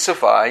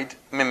intensified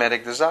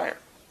mimetic desire.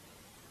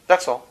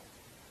 That's all.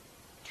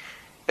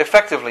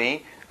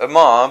 Effectively, a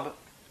mob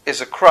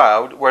is a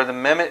crowd where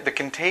the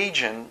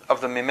contagion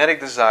of the mimetic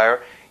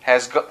desire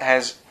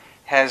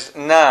has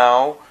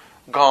now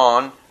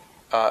gone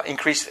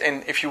increased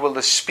in, if you will,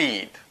 the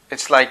speed.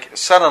 It's like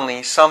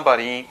suddenly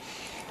somebody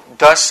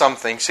does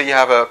something. Say you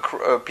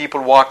have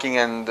people walking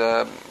and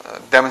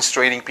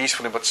demonstrating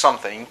peacefully about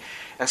something,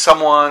 and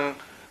someone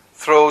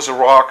throws a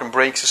rock and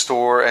breaks a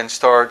store and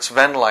starts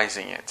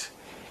vandalizing it.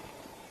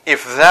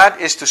 If that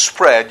is to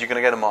spread, you're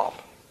going to get a mob.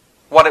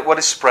 What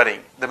is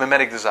spreading? The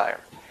mimetic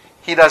desire.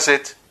 He does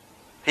it.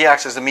 He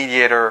acts as the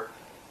mediator.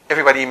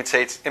 Everybody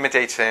imitates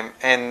him,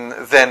 and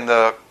then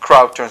the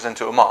crowd turns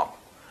into a mob.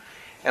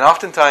 And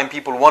oftentimes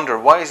people wonder,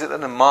 why is it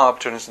that a mob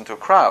turns into a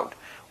crowd?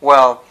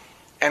 Well,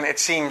 and it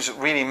seems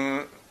really,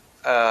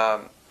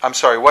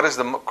 what is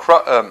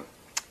the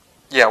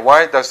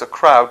why does the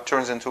crowd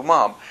turns into a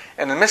mob?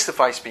 And it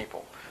mystifies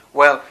people.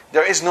 Well,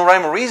 there is no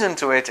rhyme or reason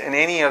to it in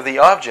any of the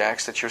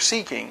objects that you're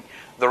seeking.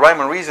 The rhyme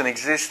or reason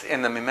exists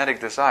in the mimetic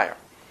desire.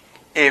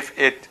 If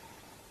it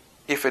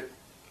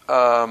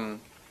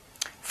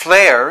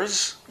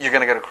flares, you're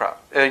going to get a crowd.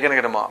 You're going to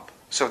get a mob.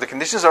 So if the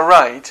conditions are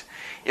right,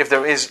 if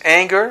there is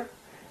anger,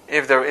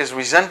 if there is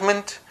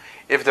resentment,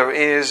 if there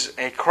is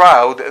a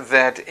crowd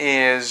that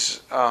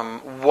is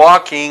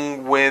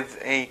walking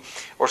with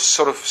or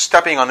sort of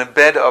stepping on a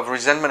bed of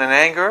resentment and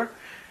anger,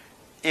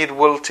 it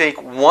will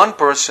take one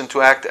person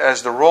to act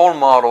as the role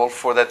model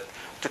for that,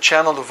 to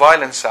channel the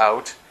violence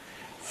out,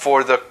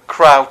 for the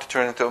crowd to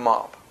turn into a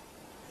mob.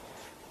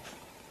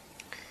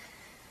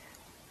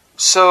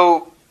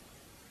 So,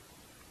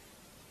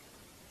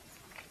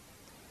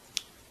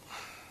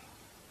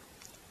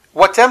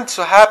 what tends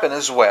to happen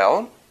as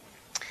well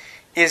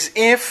is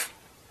if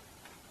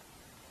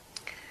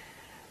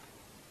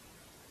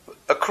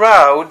a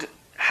crowd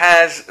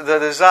has the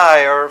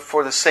desire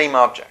for the same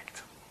object.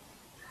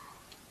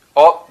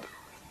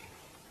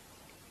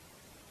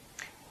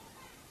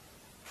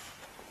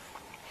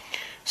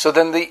 So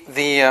then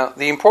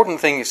the important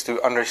thing is to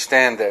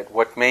understand that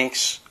what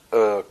makes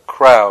a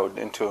crowd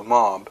into a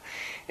mob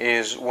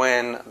is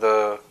when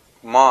the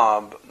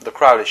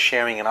crowd is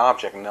sharing an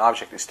object and the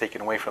object is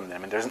taken away from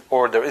them, and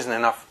there isn't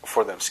enough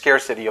for them.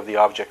 Scarcity of the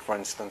object, for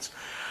instance,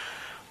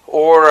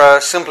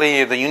 or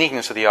simply the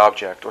uniqueness of the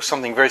object, or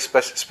something very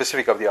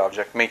specific of the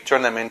object may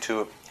turn them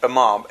into a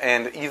mob,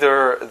 and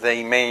either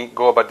they may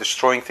go about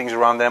destroying things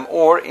around them,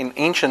 or in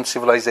ancient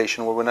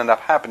civilization what would end up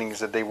happening is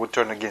that they would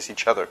turn against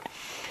each other,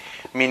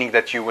 meaning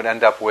that you would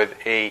end up with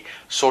a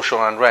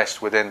social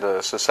unrest within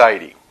the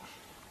society.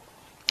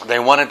 They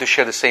wanted to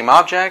share the same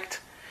object.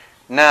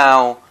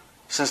 Now,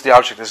 since the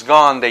object is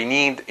gone, they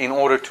need, in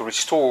order to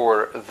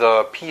restore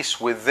the peace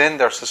within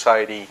their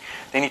society,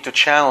 they need to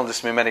channel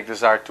this mimetic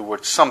desire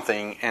towards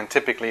something, and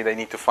typically they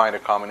need to find a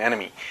common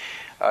enemy.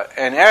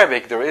 In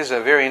Arabic, there is a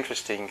very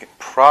interesting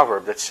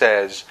proverb that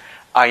says,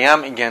 I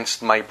am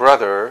against my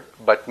brother,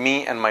 but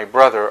me and my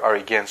brother are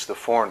against the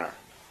foreigner.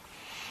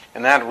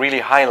 And that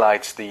really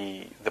highlights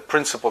the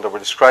principle that we're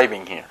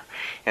describing here.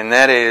 And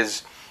that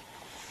is,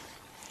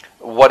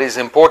 what is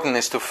important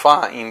is to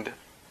find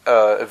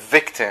a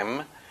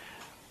victim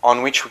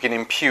on which we can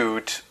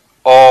impute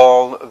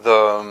all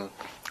the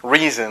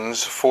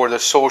reasons for the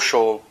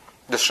social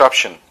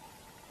disruption.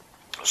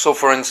 So,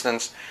 for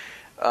instance,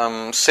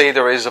 say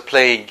there is a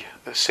plague,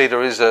 say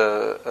there is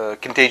a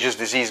contagious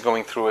disease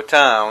going through a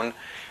town,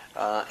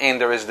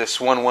 and there is this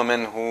one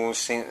woman who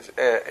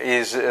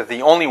is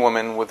the only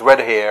woman with red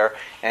hair,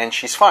 and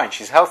she's fine,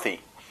 she's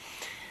healthy.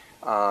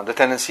 The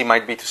tendency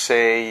might be to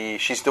say,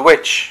 she's the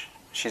witch.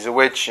 She's a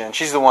witch, and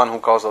she's the one who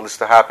caused all this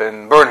to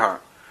happen. Burn her.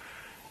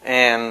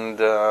 And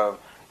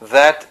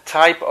that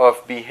type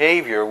of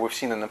behavior we've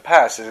seen in the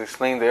past is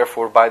explained,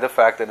 therefore, by the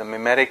fact that a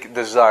mimetic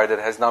desire that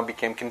has now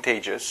become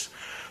contagious.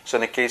 So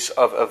in the case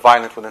of a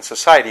violence within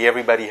society,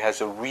 everybody has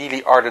a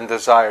really ardent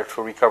desire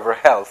to recover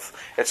health.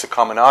 It's a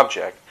common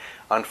object.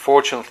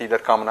 Unfortunately,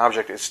 that common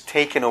object is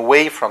taken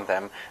away from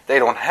them. They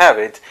don't have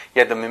it,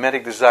 yet the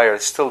mimetic desire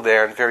is still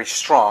there and very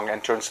strong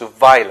and turns to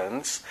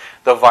violence.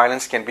 The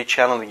violence can be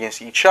channeled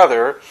against each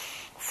other.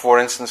 For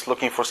instance,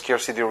 looking for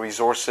scarcity of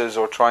resources,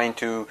 or trying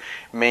to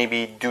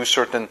maybe do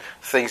certain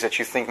things that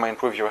you think might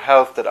improve your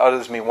health that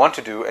others may want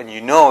to do, and you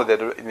know that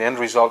the end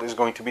result is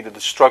going to be the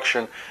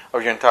destruction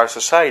of your entire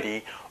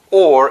society.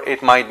 Or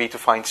it might be to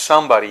find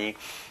somebody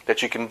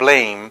that you can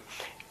blame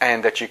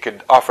and that you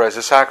could offer as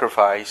a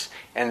sacrifice,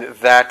 and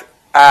that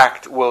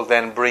act will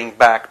then bring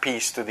back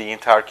peace to the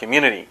entire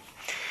community.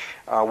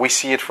 We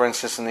see it, for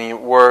instance, in the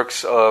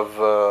works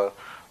of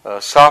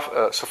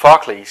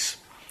Sophocles,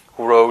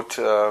 who wrote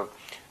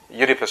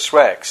Oedipus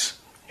Rex.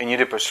 In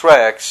Oedipus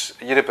Rex,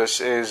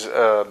 Oedipus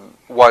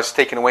was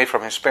taken away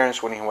from his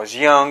parents when he was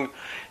young.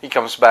 He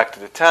comes back to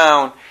the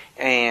town,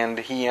 and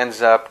he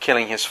ends up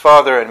killing his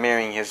father and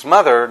marrying his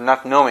mother,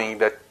 not knowing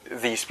that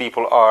these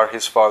people are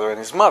his father and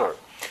his mother.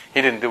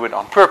 He didn't do it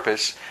on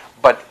purpose,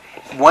 but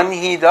when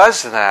he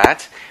does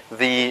that,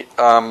 the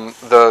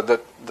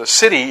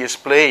city is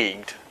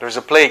plagued. There's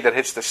a plague that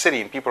hits the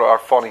city, and people are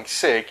falling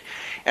sick.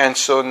 And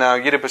so now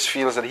Oedipus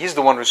feels that he's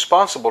the one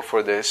responsible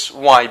for this.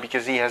 Why?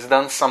 Because he has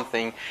done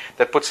something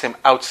that puts him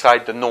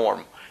outside the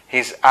norm.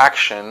 his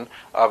action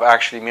of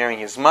actually marrying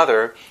his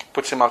mother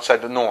puts him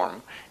outside the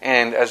norm.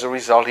 And as a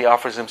result, he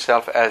offers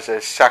himself as a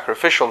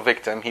sacrificial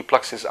victim. He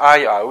plucks his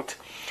eye out.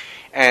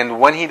 And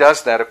when he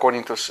does that,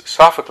 according to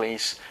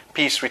Sophocles,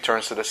 peace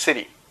returns to the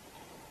city.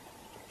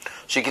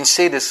 So you can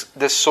see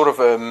this sort of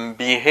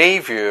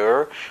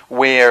behavior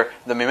where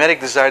the mimetic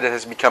desire that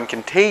has become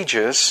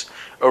contagious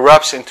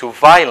erupts into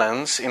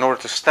violence. In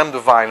order to stem the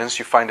violence,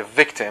 you find a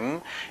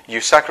victim, you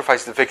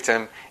sacrifice the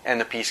victim,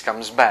 and the peace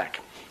comes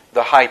back.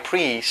 The high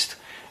priest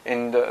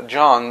in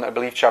John, I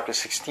believe chapter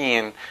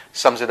 16,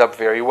 sums it up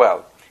very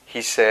well.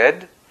 He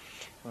said,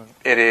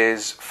 "It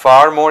is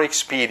far more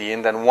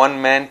expedient that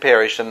one man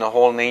perish than the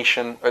whole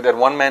nation, or that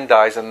one man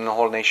dies and the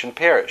whole nation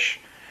perish.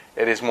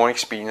 It is more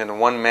expedient that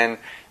one man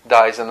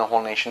dies and the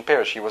whole nation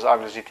perish." He was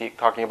obviously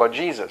talking about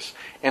Jesus.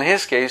 In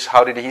his case,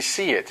 how did he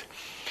see it?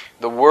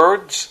 The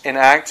words and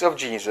acts of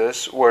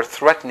Jesus were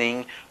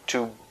threatening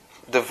to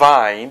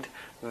divide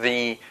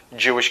the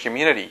Jewish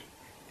community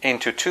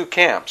into two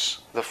camps,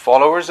 the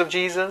followers of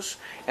Jesus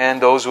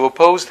and those who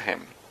opposed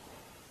him.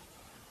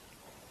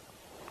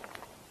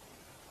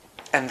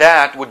 And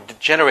that would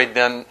degenerate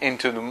then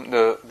into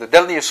the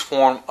deadliest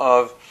form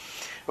of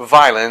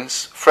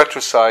violence,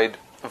 fratricide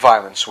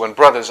violence, when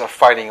brothers are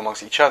fighting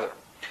amongst each other.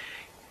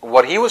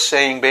 What he was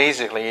saying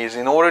basically is,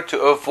 in order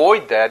to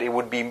avoid that, it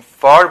would be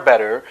far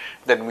better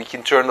that we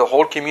can turn the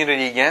whole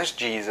community against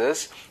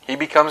Jesus. He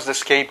becomes the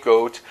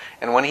scapegoat,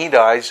 and when he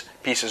dies,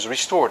 peace is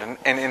restored.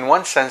 And in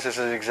one sense, this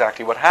is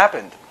exactly what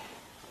happened.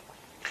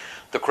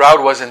 The crowd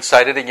was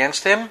incited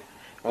against him.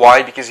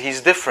 Why? Because he's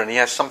different. He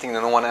has something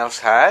that no one else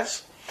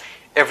has.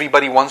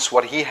 Everybody wants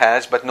what he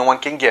has, but no one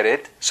can get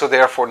it. So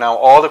therefore now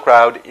all the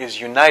crowd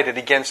is united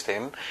against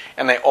him,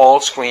 and they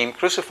all scream,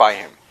 "Crucify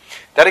him."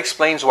 That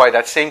explains why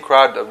that same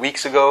crowd a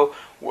week ago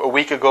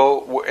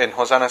in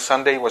Hosanna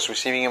Sunday was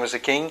receiving him as a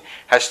king,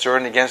 has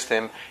turned against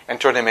him and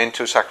turned him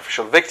into a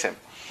sacrificial victim.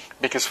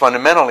 Because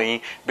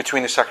fundamentally,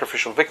 between a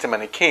sacrificial victim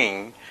and a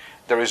king,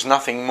 there is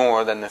nothing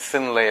more than the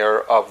thin layer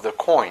of the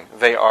coin.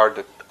 They are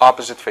the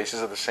opposite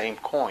faces of the same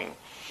coin.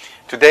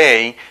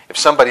 Today, if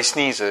somebody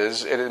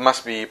sneezes, it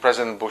must be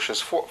President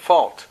Bush's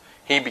fault.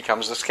 He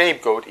becomes the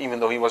scapegoat, even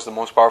though he was the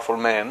most powerful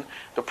man,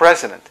 the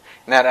president.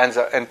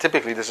 And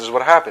typically this is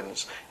what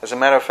happens. As a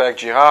matter of fact,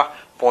 Jude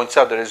points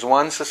out there is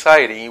one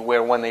society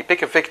where when they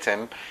pick a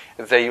victim,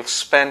 they'll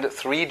spend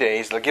 3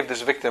 days, they'll give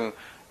this victim,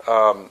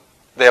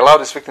 they allow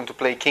this victim to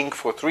play king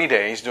for 3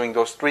 days. During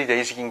those 3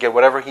 days he can get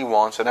whatever he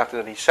wants, and after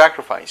that he's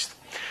sacrificed.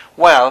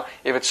 Well,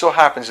 if it so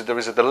happens that there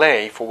is a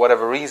delay for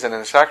whatever reason in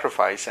the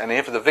sacrifice, and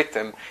if the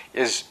victim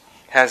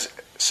has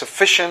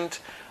sufficient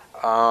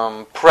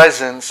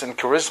presence and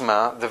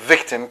charisma, the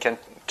victim can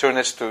turn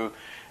this to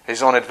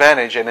his own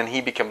advantage, and then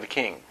he become the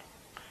king.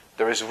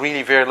 There is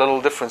really very little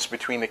difference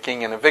between the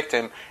king and the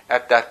victim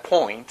at that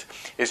point.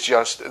 It's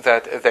just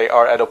that they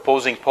are at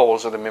opposing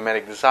poles of the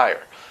mimetic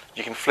desire.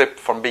 You can flip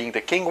from being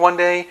the king one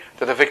day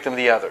to the victim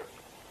the other.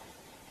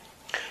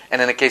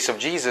 And in the case of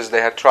Jesus,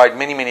 they had tried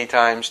many, many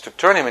times to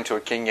turn him into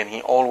a king, and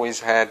he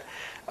always had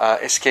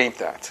escaped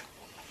that.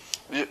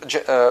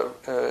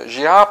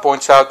 Jude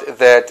points out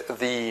that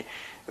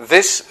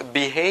this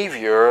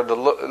behavior,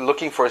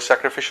 looking for a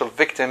sacrificial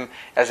victim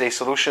as a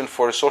solution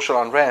for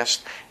social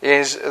unrest,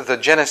 is the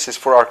genesis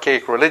for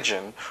archaic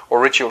religion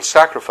or ritual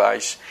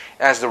sacrifice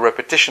as the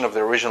repetition of the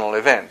original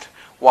event.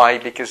 Why?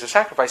 Because the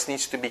sacrifice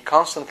needs to be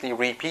constantly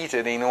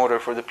repeated in order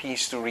for the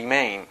peace to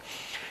remain.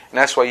 And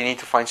that's why you need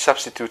to find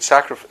substitute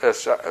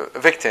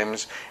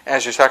victims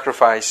as you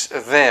sacrifice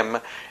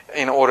them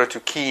in order to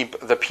keep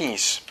the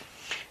peace.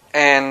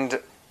 And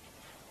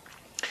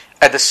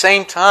at the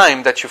same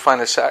time that you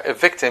find a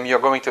victim, you're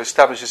going to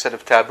establish a set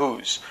of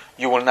taboos.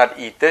 You will not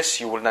eat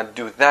this, you will not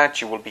do that,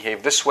 you will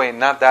behave this way,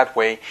 not that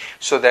way,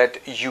 so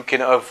that you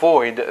can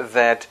avoid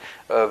that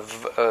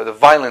the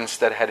violence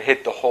that had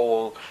hit the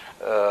whole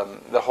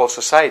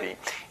society.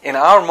 In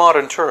our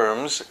modern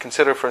terms,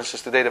 consider for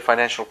instance today the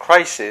financial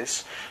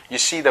crisis, you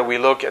see that we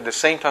look at the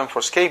same time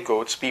for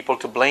scapegoats, people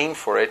to blame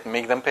for it and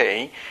make them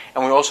pay,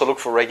 and we also look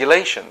for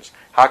regulations,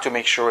 how to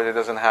make sure that it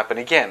doesn't happen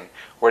again,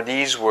 where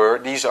these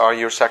are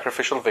your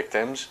sacrificial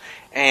victims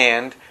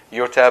and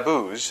your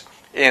taboos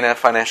in a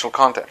financial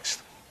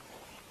context.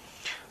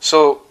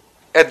 So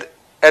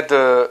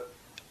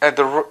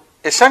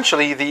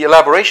essentially, the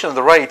elaboration of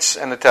the rites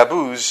and the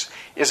taboos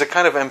is a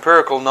kind of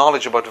empirical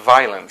knowledge about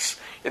violence.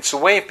 It's a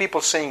way of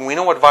people saying, we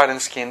know what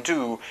violence can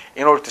do.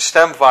 In order to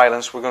stem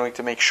violence, we're going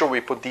to make sure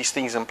we put these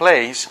things in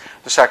place,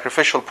 the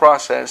sacrificial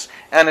process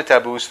and the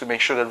taboos, to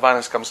make sure that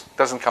violence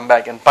doesn't come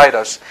back and bite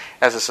us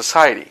as a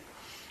society.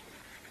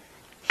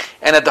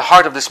 And at the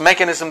heart of this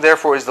mechanism,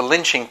 therefore, is the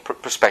lynching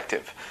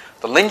perspective.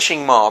 The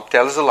lynching mob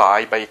tells a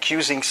lie by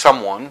accusing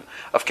someone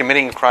of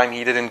committing a crime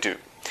he didn't do.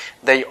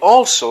 They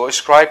also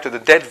ascribe to the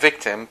dead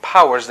victim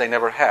powers they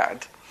never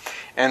had.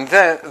 And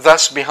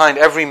thus, behind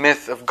every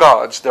myth of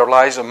gods, there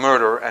lies a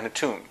murder and a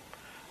tomb.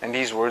 And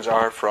these words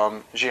are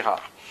from Jude.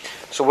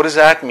 So what does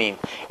that mean?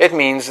 It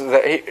means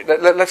that,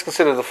 let's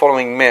consider the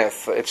following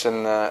myth. It's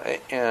in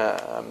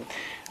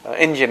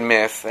Indian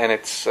myth, and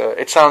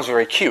it sounds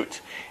very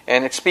cute.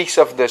 And it speaks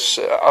of this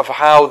of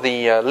how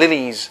the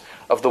lilies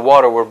of the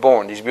water were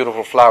born, these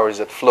beautiful flowers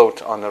that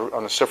float on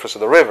the surface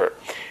of the river.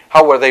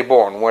 How were they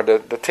born? Where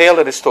the tale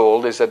that is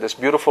told is that this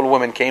beautiful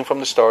woman came from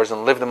the stars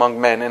and lived among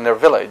men in their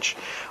village,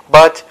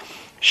 but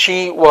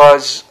she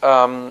was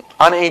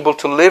unable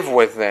to live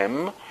with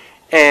them,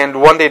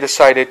 and one day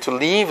decided to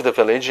leave the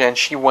village, and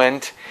she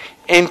went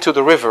into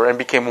the river and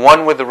became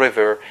one with the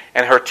river,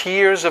 and her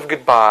tears of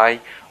goodbye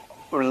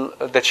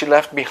that she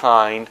left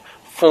behind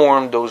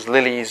formed those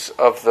lilies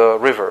of the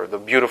river, the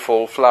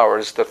beautiful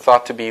flowers that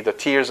thought to be the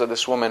tears of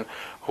this woman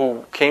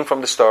who came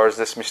from the stars,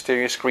 this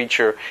mysterious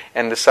creature,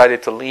 and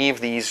decided to leave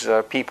these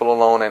people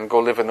alone and go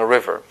live in the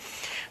river.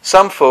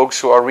 Some folks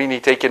who are really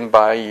taken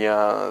by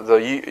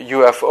the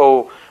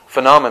UFO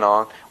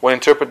phenomenon will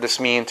interpret this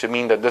to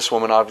mean that this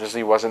woman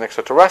obviously was an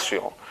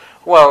extraterrestrial.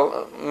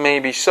 Well,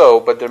 maybe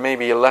so, but there may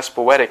be a less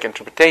poetic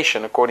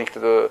interpretation according to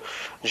the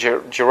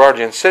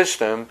Girardian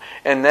system,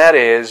 and that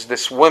is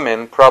this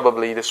woman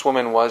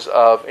was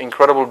of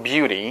incredible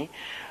beauty,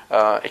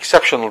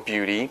 exceptional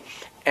beauty,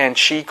 and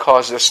she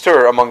caused a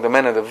stir among the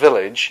men of the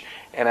village,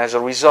 and as a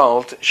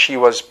result, she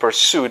was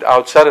pursued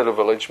outside of the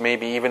village,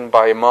 maybe even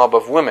by a mob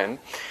of women,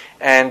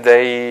 and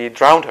they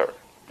drowned her.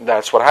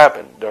 That's what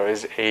happened.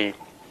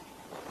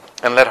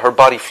 And let her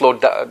body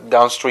float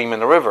downstream in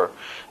the river.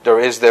 There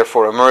is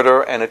therefore a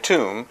murder and a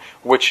tomb,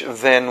 which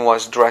then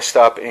was dressed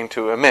up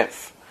into a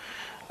myth.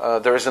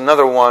 There is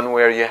another one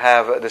where you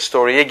have the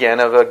story again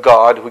of a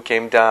god who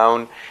came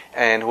down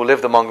and who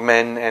lived among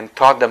men and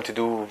taught them to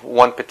do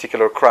one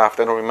particular craft.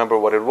 I don't remember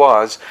what it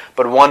was,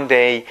 but one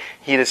day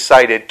he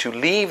decided to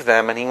leave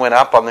them, and he went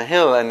up on the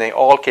hill, and they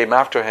all came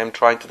after him,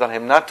 trying to tell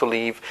him not to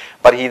leave,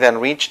 but he then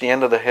reached the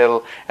end of the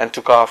hill and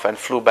took off and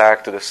flew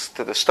back to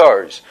the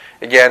stars.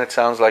 Again, it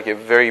sounds like a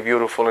very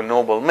beautiful and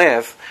noble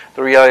myth.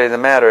 The reality of the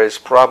matter is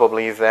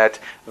probably that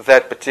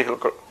particular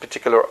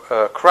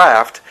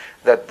craft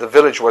that the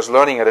village was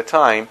learning at the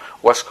time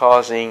was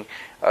causing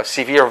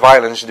severe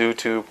violence due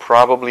to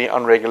probably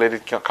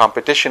unregulated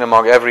competition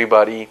among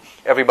everybody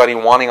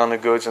wanting on the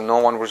goods, and no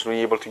one was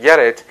really able to get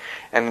it.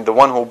 And the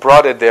one who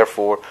brought it,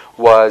 therefore,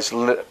 was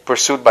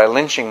pursued by a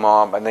lynching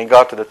mob, and they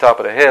got to the top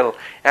of the hill,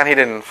 and he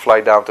didn't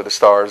fly down to the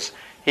stars.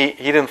 He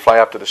didn't fly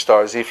up to the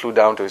stars. He flew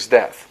down to his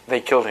death.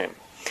 They killed him.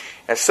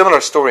 A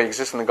similar story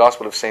exists in the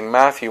Gospel of St.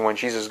 Matthew when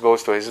Jesus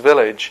goes to his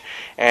village,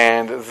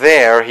 and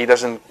there he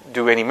doesn't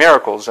do any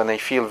miracles, and they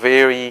feel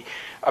very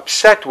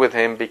upset with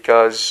him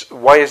because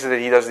why is it that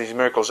he does these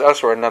miracles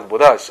elsewhere and not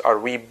with us? Are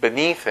we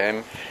beneath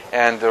him?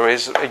 And there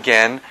is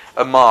again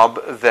a mob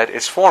that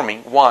is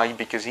forming. Why?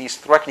 Because he's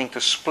threatening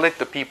to split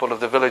the people of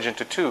the village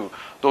into two,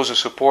 those who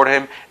support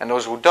him and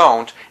those who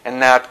don't,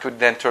 and that could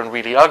then turn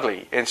really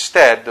ugly.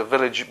 Instead, the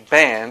village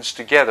bands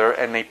together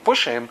and they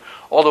push him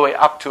all the way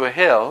up to a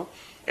hill,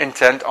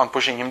 intent on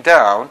pushing him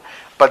down,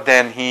 but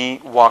then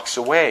he walks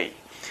away.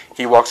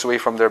 He walks away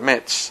from their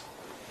midst.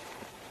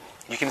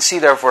 You can see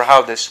therefore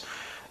how this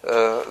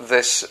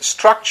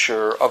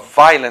structure of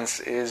violence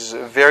is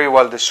very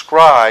well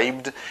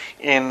described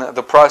in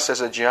the process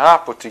that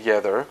Girard put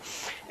together.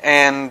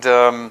 And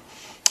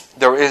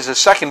there is a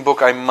second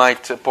book I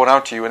might point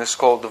out to you, and it's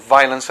called The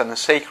Violence and the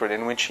Sacred,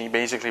 in which he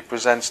basically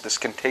presents this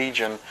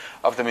contagion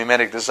of the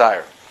mimetic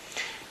desire.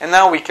 And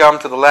now we come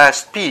to the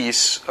last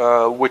piece,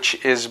 which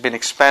has been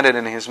expanded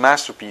in his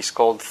masterpiece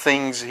called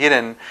Things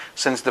Hidden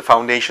Since the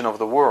Foundation of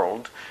the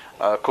World,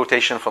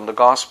 quotation from the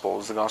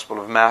Gospels, the Gospel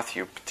of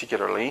Matthew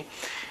particularly,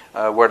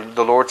 where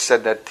the Lord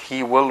said that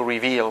He will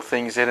reveal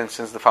things hidden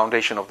since the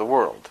foundation of the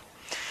world.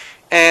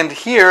 And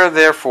here,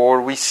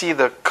 therefore, we see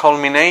the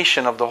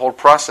culmination of the whole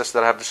process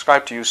that I have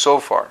described to you so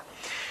far.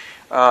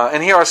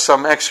 And here are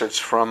some excerpts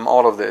from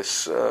all of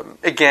this.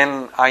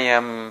 Again, I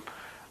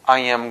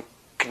am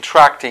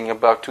contracting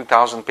about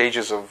 2,000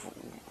 pages of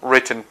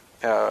written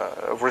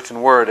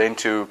word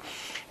into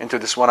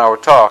this 1 hour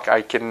talk.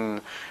 I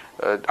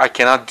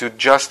cannot do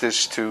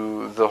justice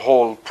to the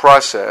whole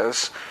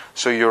process,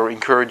 so you're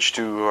encouraged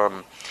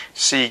to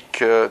seek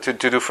to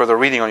do further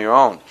reading on your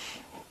own.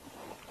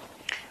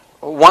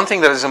 One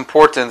thing that is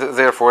important,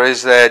 therefore,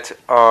 is that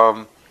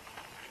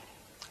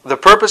the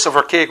purpose of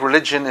archaic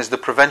religion is the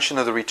prevention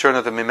of the return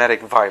of the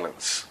mimetic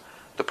violence.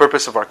 The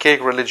purpose of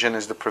archaic religion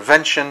is the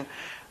prevention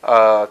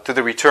to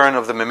the return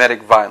of the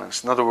mimetic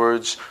violence. In other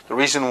words, the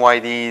reason why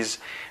these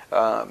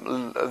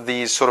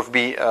sort of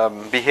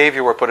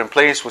behavior were put in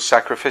place with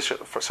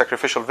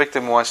sacrificial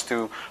victim was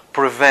to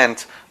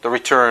prevent the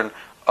return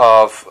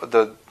of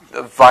the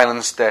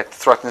violence that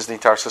threatens the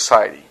entire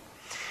society.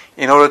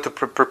 In order to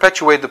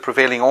perpetuate the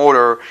prevailing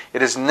order,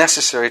 it is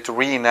necessary to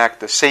reenact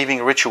the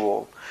saving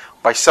ritual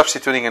by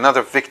substituting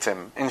another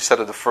victim instead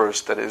of the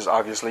first that is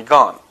obviously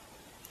gone.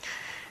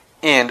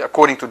 And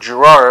according to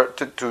Girard,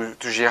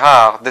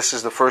 this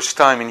is the first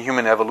time in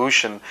human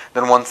evolution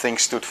that one thing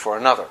stood for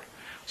another.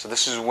 So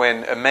this is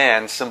when a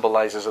man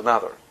symbolizes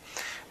another,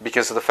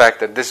 because of the fact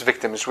that this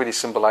victim is really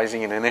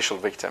symbolizing an initial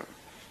victim.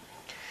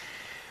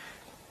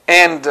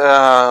 And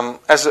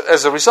as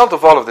a result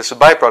of all of this, a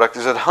byproduct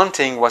is that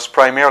hunting was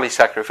primarily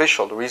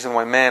sacrificial. The reason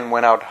why men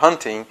went out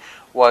hunting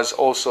was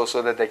also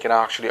so that they can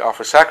actually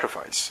offer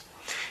sacrifice.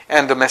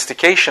 And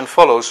domestication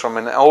follows from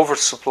an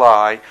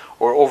oversupply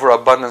or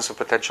overabundance of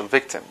potential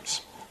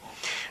victims.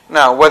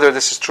 Now, whether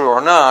this is true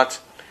or not,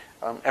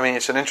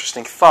 it's an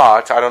interesting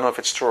thought. I don't know if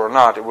it's true or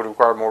not. It would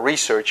require more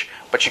research.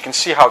 But you can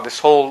see how this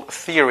whole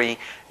theory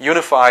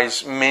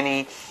unifies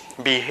many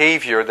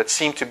behavior that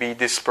seem to be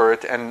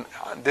disparate and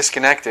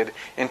disconnected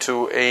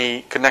into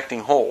a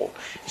connecting whole.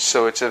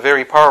 So it's a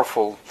very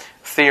powerful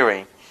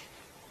theory.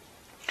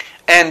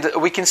 And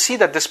we can see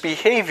that this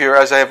behavior,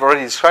 as I have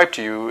already described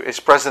to you, is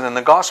present in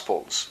the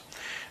Gospels.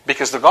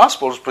 Because the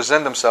Gospels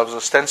present themselves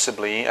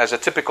ostensibly as a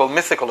typical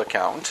mythical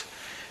account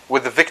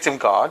with the victim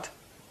God,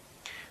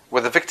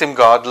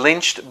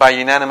 lynched by a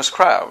unanimous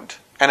crowd,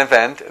 an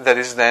event that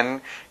is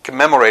then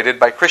commemorated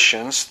by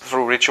Christians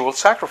through ritual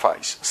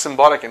sacrifice,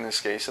 symbolic in this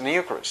case, in the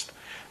Eucharist.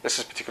 This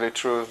is particularly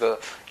true of the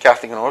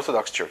Catholic and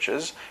Orthodox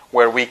churches,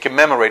 where we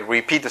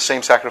repeat the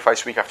same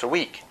sacrifice week after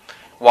week.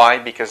 Why?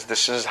 Because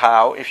this is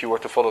how, if you were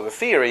to follow the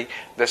theory,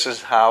 this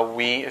is how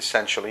we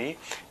essentially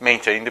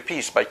maintain the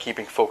peace, by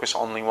keeping focus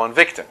on only one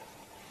victim.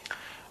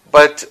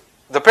 But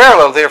the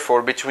parallel,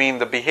 therefore, between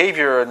the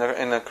behavior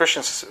in the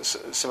Christian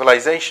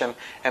civilization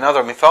and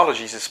other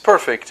mythologies is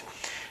perfect,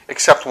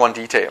 except one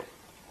detail.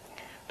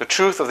 The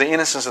truth of the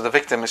innocence of the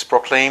victim is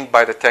proclaimed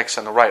by the text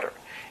and the writer.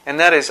 And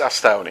that is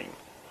astounding.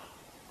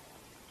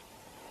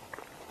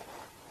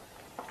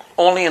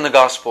 Only in the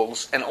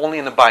Gospels and only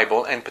in the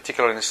Bible, and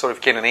particularly in the story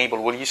of Cain and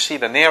Abel, will you see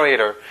the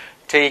narrator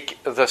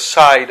take the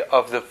side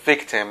of the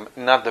victim,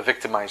 not the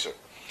victimizer.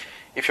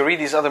 If you read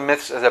these other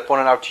myths, as I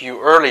pointed out to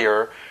you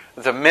earlier,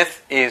 the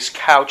myth is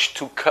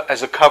couched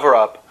as a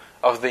cover-up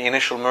of the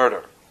initial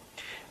murder.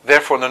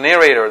 Therefore, the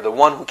narrator, the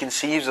one who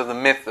conceives of the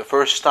myth the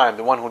first time,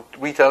 the one who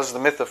retells the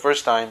myth the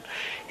first time,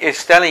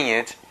 is telling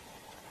it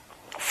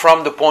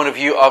from the point of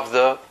view of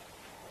the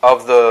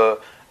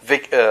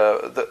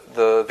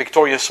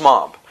victorious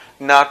mob,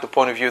 not the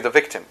point of view of the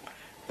victim.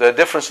 The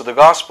difference of the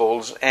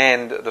Gospels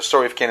and the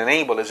story of Cain and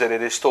Abel is that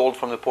it is told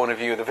from the point of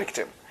view of the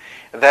victim.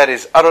 That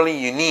is utterly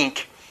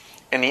unique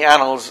in the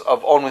annals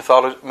of all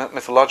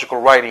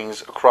mythological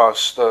writings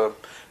across the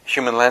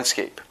human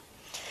landscape.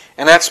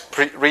 And that's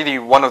really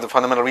one of the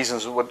fundamental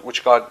reasons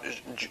which got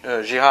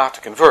Girard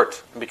to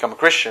convert and become a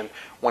Christian,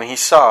 when he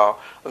saw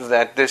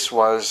that this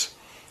was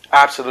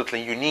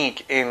absolutely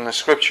unique in the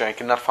Scripture and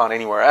could not found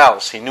anywhere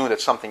else. He knew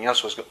that something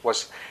else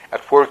was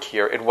at work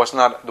here. It was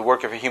not the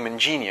work of a human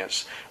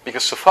genius,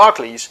 because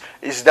Sophocles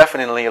is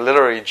definitely a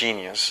literary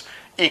genius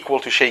equal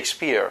to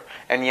Shakespeare,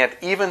 and yet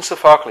even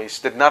Sophocles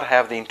did not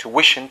have the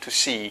intuition to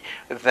see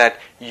that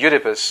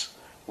Oedipus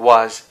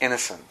was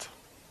innocent.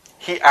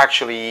 He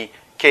actually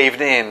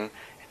caved in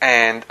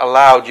and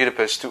allowed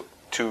Oedipus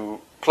to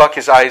pluck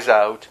his eyes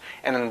out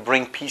and then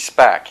bring peace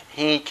back.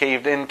 He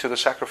caved into the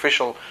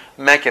sacrificial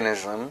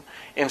mechanism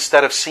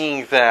instead of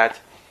seeing that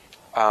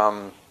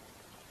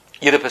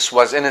Oedipus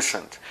was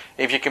innocent.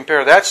 If you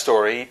compare that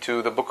story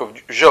to the book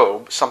of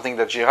Job, something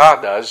that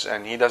Girard does,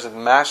 and he does it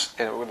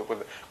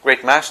with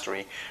great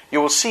mastery, you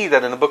will see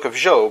that in the book of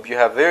Job you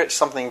have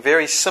something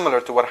very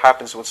similar to what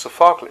happens with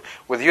Sophocles,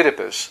 with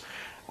Oedipus.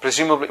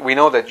 Presumably, we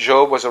know that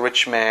Job was a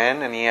rich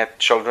man, and he had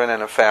children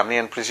and a family,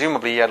 and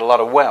presumably he had a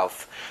lot of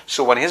wealth.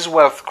 So when his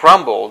wealth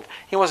crumbled,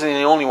 he wasn't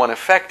the only one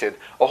affected.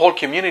 A whole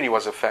community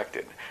was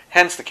affected.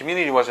 Hence, the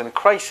community was in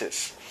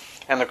crisis.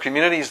 And the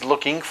community is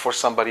looking for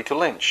somebody to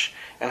lynch.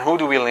 And who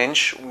do we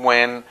lynch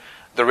when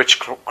the rich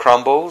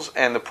crumbles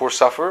and the poor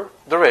suffer?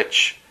 The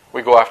rich.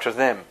 We go after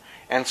them.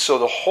 And so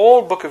the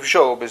whole book of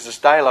Job is this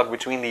dialogue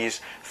between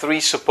these three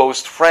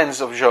supposed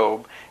friends of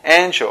Job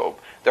and Job.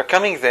 They're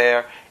coming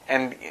there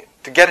and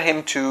to get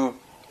him to,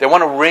 they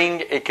want to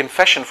wring a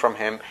confession from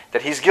him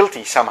that he's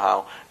guilty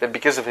somehow, that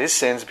because of his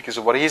sins, because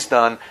of what he's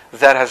done,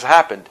 that has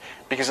happened.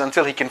 Because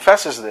until he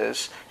confesses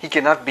this, he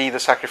cannot be the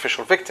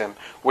sacrificial victim,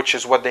 which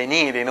is what they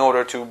need in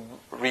order to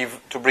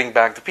bring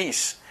back the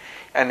peace.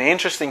 And the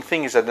interesting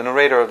thing is that the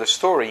narrator of the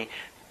story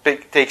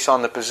takes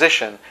on the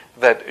position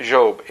that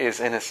Job is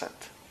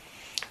innocent.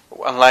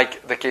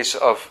 Unlike the case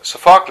of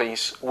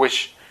Sophocles,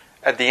 which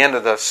at the end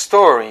of the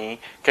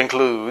story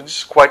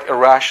concludes quite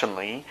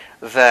irrationally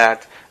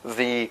that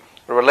the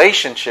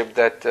relationship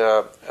that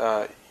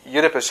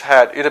Oedipus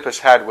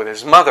had with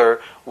his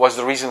mother was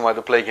the reason why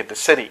the plague hit the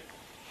city.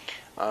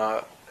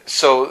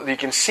 So you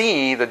can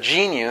see the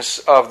genius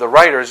of the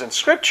writers in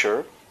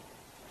Scripture,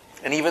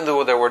 and even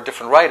though there were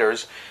different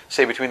writers,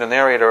 say between the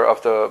narrator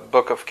of the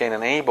book of Cain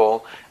and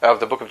Abel, of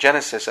the book of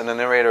Genesis, and the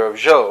narrator of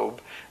Job,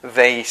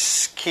 they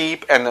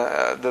keep, and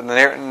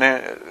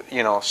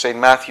Saint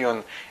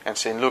Matthew and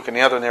Saint Luke and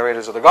the other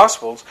narrators of the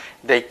Gospels,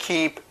 they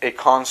keep a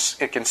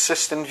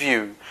consistent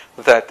view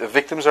that the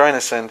victims are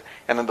innocent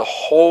and that the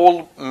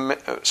whole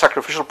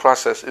sacrificial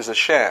process is a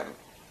sham.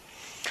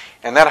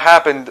 And that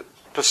happened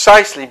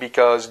precisely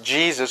because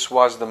Jesus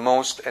was the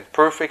most and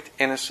perfect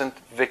innocent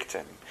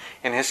victim.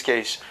 In his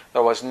case,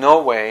 there was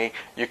no way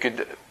you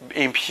could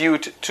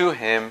impute to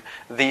him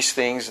these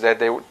things that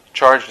they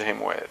charged him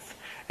with.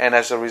 And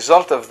as a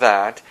result of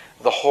that,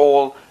 the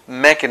whole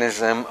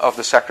mechanism of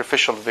the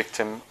sacrificial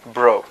victim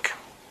broke.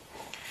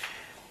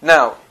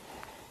 Now,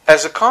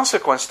 as a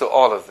consequence to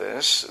all of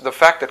this, the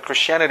fact that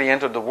Christianity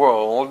entered the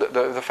world,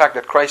 the fact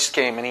that Christ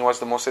came and he was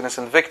the most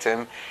innocent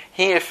victim,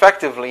 he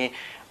effectively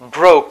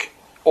broke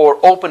or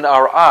opened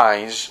our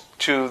eyes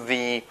to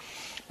the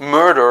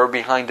murder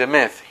behind the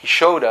myth. He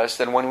showed us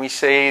that when we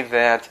say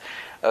that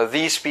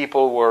these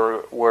people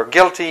were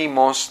guilty,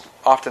 most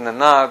often than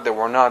not, they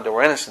were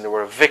innocent, they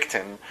were a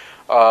victim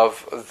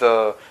of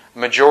the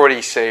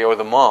majority, say, or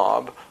the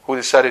mob, who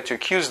decided to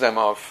accuse them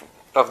of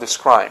this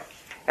crime.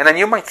 And then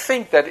you might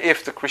think that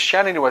if the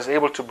Christianity was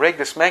able to break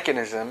this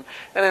mechanism,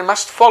 then it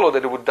must follow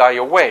that it would die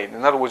away.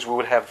 In other words, we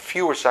would have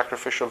fewer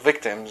sacrificial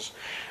victims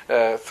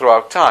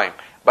throughout time.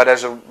 But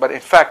in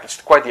fact,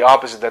 it's quite the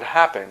opposite that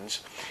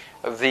happens.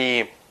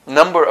 The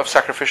number of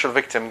sacrificial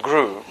victims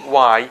grew.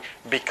 Why?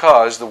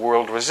 Because the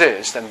world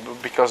resists, and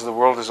because the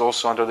world is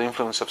also under the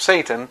influence of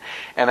Satan.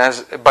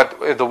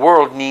 But the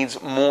world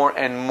needs more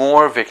and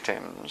more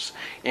victims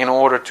in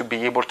order to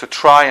be able to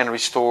try and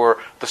restore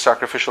the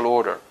sacrificial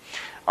order.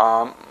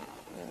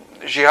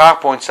 Girard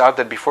points out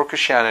that before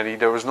Christianity,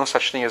 there was no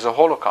such thing as a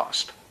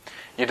Holocaust.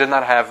 You did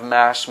not have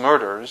mass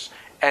murders,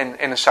 and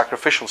in a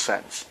sacrificial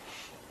sense.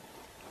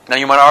 Now,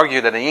 you might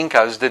argue that the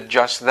Incas did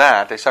just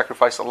that. They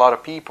sacrificed a lot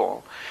of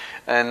people,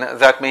 and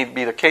that may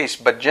be the case.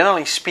 But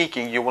generally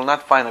speaking, you will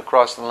not find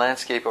across the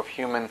landscape of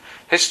human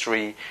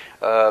history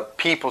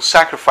people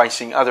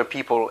sacrificing other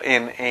people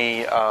in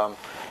the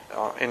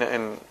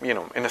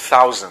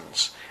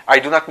thousands. I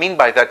do not mean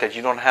by that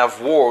you don't have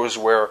wars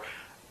where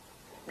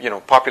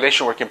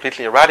population were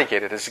completely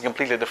eradicated. It's a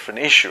completely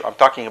different issue. I'm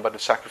talking about the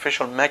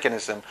sacrificial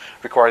mechanism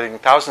requiring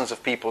thousands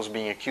of peoples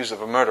being accused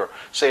of a murder,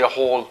 say a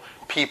whole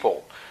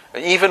people.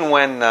 Even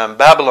when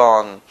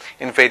Babylon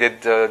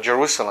invaded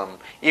Jerusalem,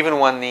 even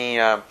when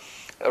the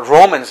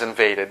Romans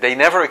invaded, they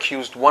never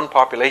accused one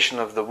population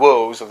of the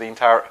woes of the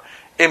entire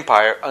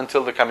empire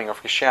until the coming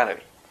of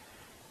Christianity.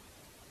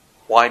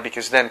 Why?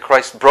 Because then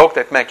Christ broke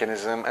that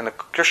mechanism, and the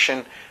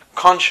Christian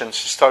conscience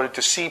started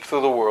to seep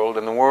through the world,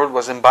 and the world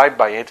was imbibed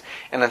by it,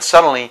 and then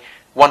suddenly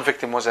one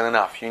victim wasn't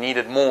enough. You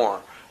needed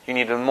more.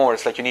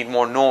 It's like you need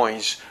more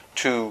noise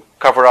to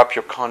cover up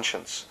your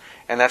conscience.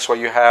 And that's why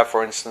you have,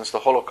 for instance, the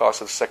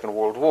Holocaust of the Second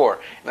World War.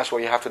 And that's why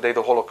you have today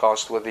the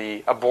Holocaust with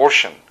the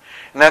abortion.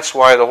 And that's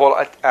why the whole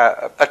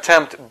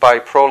attempt by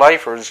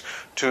pro-lifers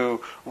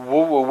to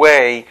woo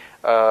away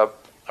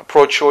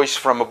pro-choice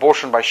from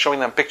abortion by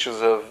showing them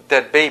pictures of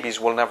dead babies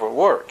will never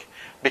work.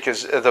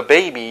 Because the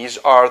babies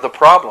are the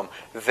problem.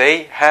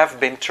 They have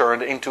been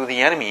turned into the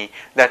enemy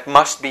that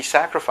must be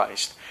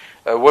sacrificed.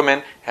 A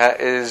woman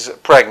is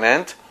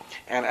pregnant,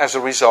 and as a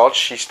result,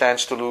 she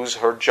stands to lose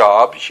her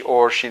job,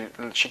 or she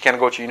can't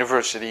go to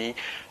university.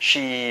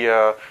 She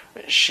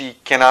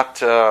cannot.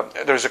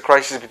 There's a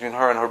crisis between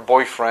her and her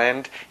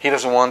boyfriend. He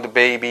doesn't want the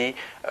baby.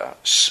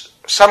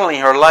 Suddenly,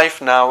 her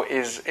life now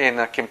is in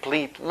a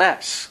complete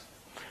mess.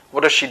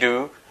 What does she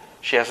do?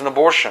 She has an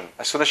abortion.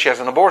 As soon as she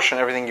has an abortion,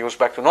 everything goes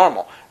back to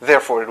normal.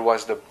 Therefore, it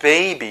was the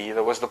baby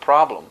that was the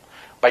problem.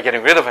 By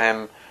getting rid of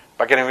him,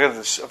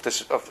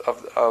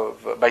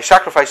 by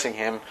sacrificing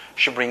him,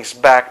 she brings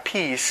back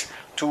peace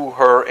to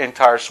her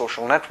entire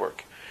social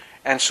network.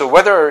 And so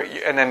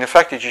and then in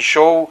fact, if you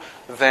show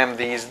them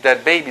these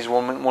dead babies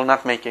will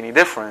not make any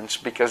difference,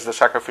 because the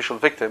sacrificial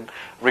victim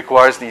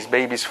requires these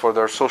babies for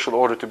their social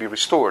order to be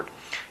restored.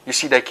 You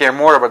see, they care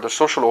more about the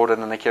social order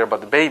than they care about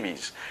the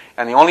babies.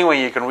 And the only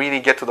way you can really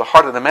get to the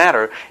heart of the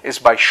matter is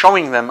by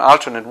showing them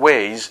alternate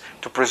ways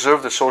to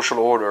preserve the social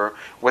order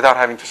without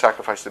having to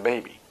sacrifice the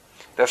baby.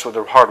 That's what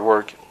the hard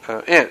work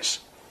is.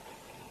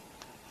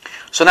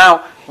 So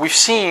now, we've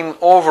seen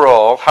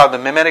overall how the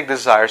mimetic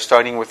desire,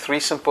 starting with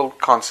three simple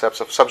concepts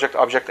of subject,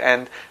 object,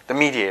 and the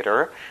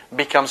mediator,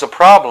 becomes a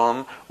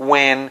problem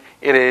when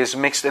it is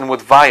mixed in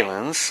with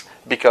violence,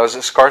 because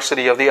of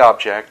scarcity of the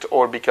object,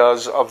 or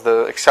because of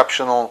the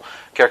exceptional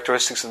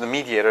characteristics of the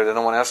mediator that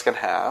no one else can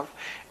have,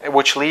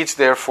 which leads,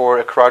 therefore,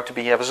 a crowd to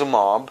behave as a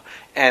mob,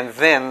 and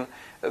then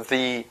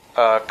the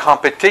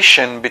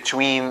competition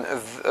between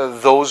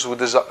those who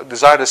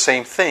desire the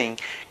same thing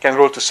can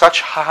grow to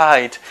such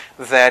height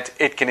that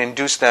it can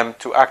induce them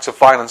to acts of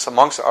violence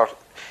amongst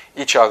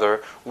each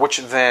other, which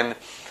then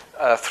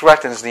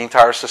threatens the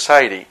entire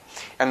society.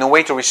 And the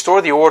way to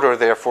restore the order,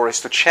 therefore,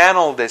 is to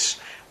channel this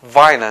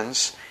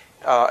violence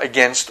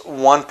against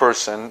one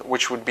person,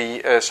 which would be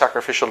a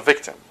sacrificial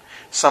victim.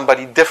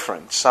 Somebody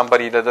different,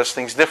 somebody that does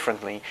things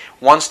differently.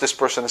 Once this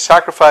person is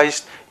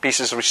sacrificed,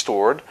 peace is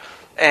restored,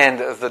 and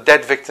the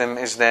dead victim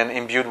is then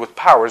imbued with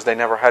powers they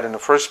never had in the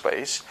first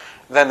place.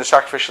 Then the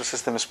sacrificial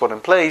system is put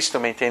in place to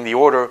maintain the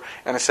order,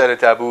 and a set of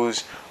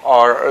taboos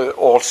are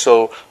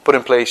also put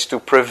in place to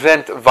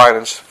prevent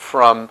violence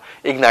from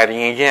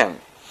igniting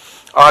again.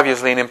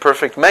 Obviously an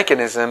imperfect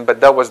mechanism,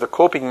 but that was the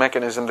coping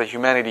mechanism that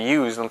humanity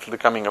used until the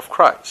coming of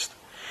Christ.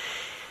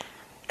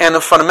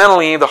 And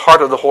fundamentally, the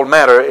heart of the whole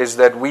matter is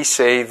that we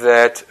say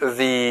that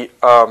the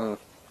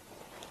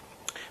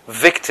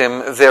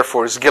victim,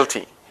 therefore, is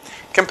guilty.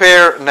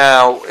 Compare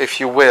now, if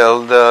you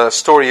will, the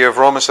story of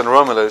Romulus and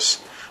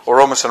Romulus, or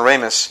Romulus and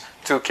Remus,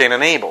 to Cain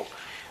and Abel.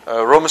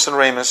 Romulus and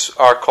Remus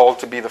are called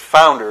to be the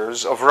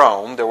founders of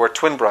Rome. They were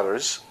twin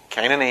brothers.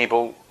 Cain and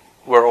Abel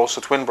were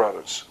also twin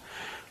brothers.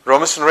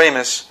 Romulus and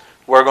Remus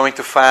were going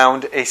to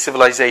found a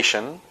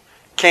civilization.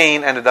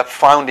 Cain ended up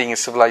founding a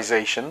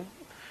civilization,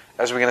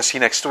 as we're going to see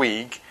next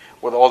week,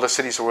 with all the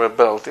cities that were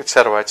built,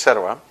 etc.,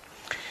 etc.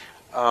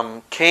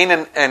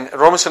 Cain and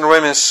Romulus and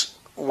Remus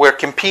were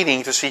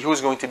competing to see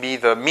who's going to be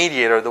the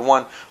mediator, the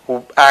one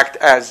who act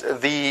as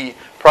the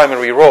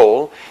primary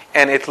role,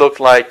 and it looked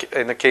like,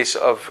 in the case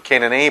of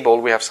Cain and Abel,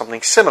 we have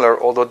something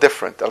similar, although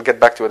different. I'll get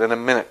back to it in a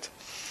minute.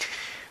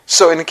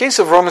 So in the case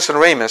of Romulus and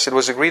Remus, it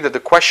was agreed that the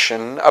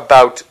question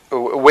about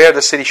where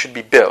the city should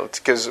be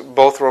built, because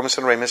both Romulus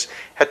and Remus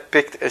had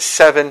picked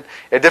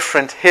a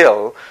different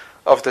hill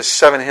of the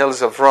 7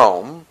 hills of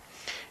Rome,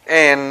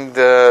 and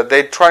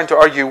they're trying to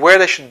argue where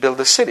they should build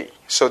the city.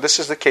 So this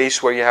is the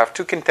case where you have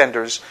 2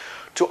 contenders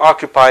to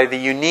occupy the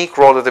unique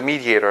role of the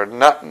mediator.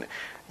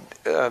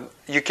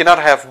 You cannot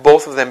have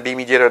both of them be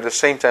mediator at the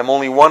same time.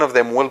 Only one of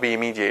them will be a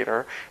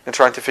mediator, and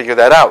trying to figure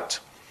that out.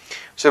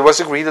 So it was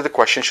agreed that the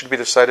question should be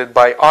decided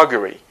by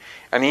augury,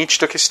 and each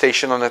took his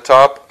station on the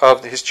top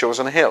of his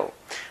chosen hill.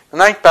 The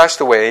night passed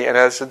away, and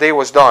as the day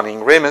was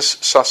dawning, Remus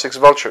saw 6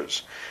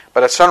 vultures.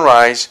 But at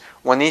sunrise,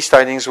 when these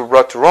tidings were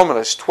brought to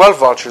Romulus, 12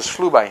 vultures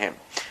flew by him.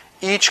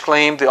 Each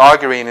claimed the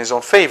augury in his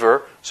own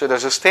favor, so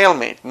there's a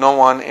stalemate. No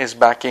one is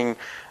backing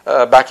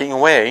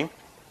away.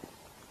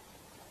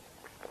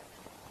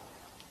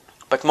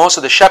 But most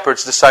of the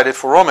shepherds decided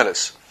for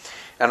Romulus,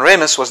 and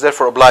Remus was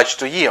therefore obliged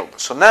to yield.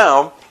 So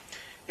now,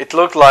 it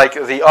looked like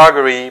the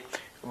augury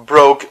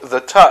broke the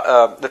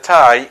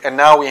tie, and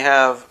now we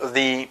have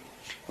the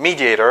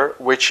mediator,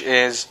 which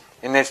is,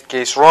 in this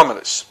case,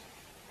 Romulus.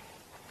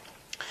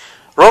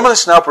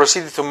 Romulus now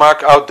proceeded to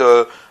mark out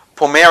the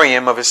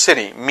pomerium of his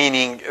city,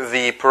 meaning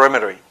the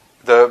perimeter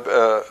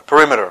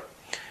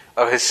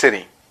of his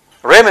city.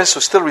 Remus, who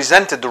still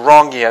resented the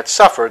wrong he had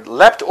suffered,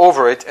 leapt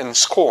over it in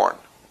scorn.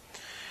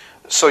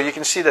 So you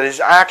can see that his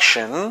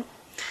action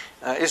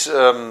is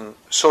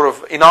sort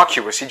of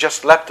innocuous. He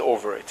just leapt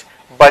over it.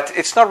 But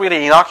it's not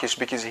really innocuous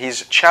because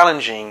he's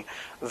challenging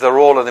the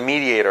role of the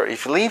mediator.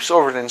 If he leaps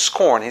over it in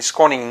scorn, he's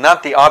scorning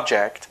not the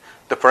object,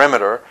 the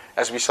perimeter,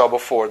 as we saw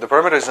before. The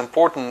perimeter is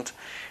important.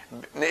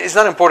 It's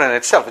not important in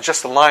itself. It's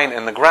just a line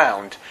in the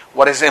ground.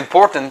 What is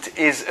important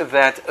is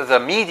that the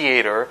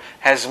mediator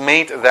has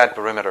made that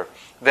perimeter.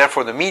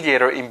 Therefore, the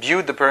mediator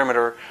imbued the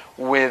perimeter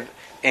with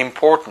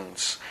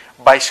importance.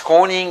 By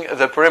scorning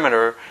the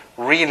perimeter,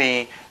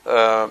 really,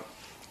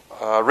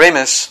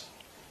 Remus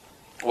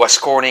was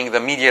scorning the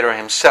mediator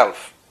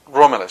himself,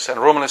 Romulus. And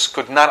Romulus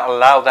could not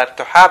allow that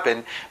to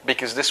happen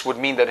because this would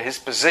mean that his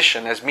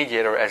position as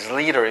mediator, as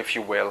leader, if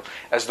you will,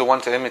 as the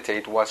one to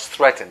imitate, was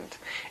threatened.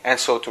 And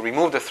so to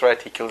remove the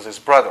threat, he kills his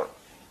brother.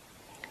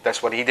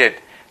 That's what he did.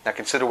 Now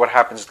consider what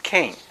happens to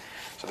Cain.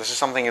 So this is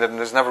something that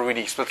is never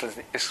really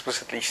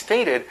explicitly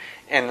stated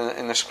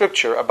in the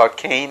scripture about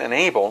Cain and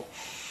Abel.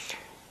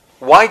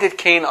 Why did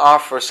Cain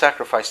offer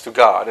sacrifice to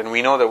God? And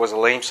we know that was a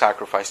lame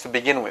sacrifice to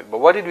begin with. But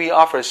why did he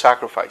offer a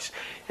sacrifice?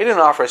 He didn't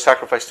offer a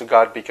sacrifice to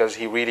God because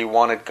he really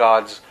wanted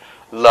God's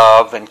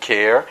love and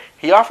care.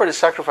 He offered a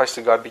sacrifice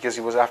to God because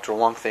he was after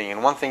one thing,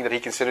 and one thing that he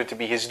considered to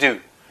be his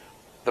due,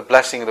 the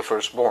blessing of the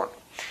firstborn.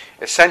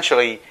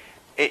 Essentially,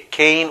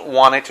 Cain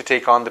wanted to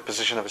take on the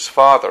position of his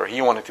father.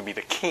 He wanted to be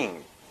the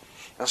king.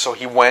 And so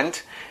he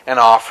went and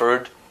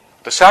offered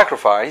the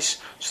sacrifice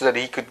so that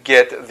he could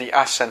get the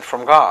assent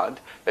from God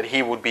that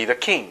he would be the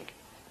king.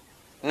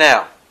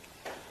 Now,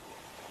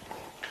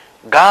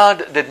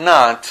 God did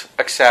not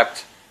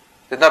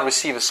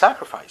receive a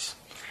sacrifice.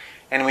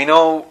 And we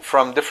know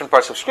from different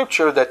parts of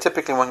Scripture that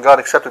typically when God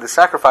accepted the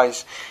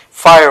sacrifice,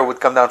 fire would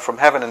come down from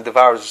heaven and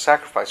devour the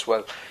sacrifice.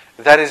 Well,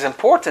 that is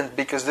important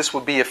because this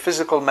would be a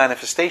physical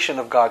manifestation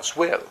of God's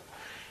will.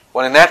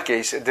 Well, in that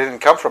case, it didn't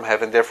come from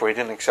heaven, therefore he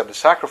didn't accept the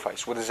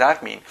sacrifice. What does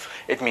that mean?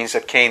 It means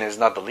that Cain is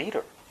not the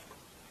leader.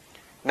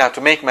 Now,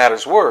 to make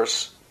matters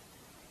worse,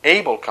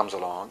 Abel comes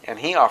along and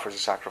he offers a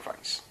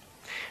sacrifice.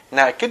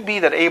 Now, it could be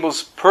that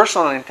Abel's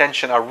personal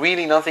intention are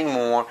really nothing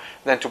more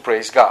than to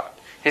praise God.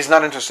 He's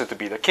not interested to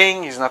be the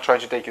king. He's not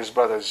trying to take his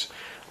brother's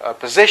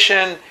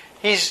position.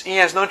 He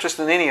has no interest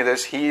in any of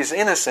this. He is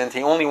innocent.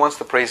 He only wants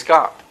to praise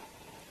God.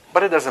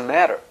 But it doesn't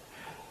matter.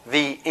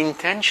 The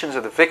intentions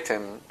of the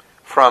victim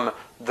from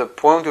the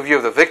point of view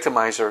of the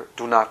victimizer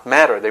do not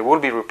matter. They will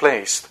be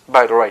replaced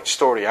by the right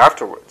story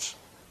afterwards.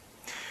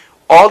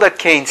 All that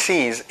Cain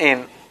sees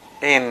in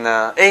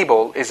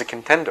Abel is a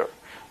contender.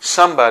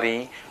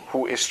 Somebody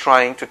who is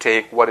trying to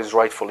take what is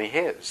rightfully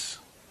his.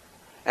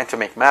 And to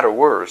make matter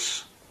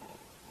worse,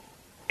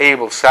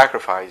 Abel's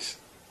sacrifice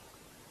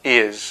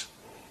is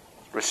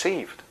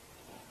received.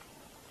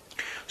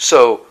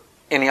 So,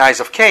 in the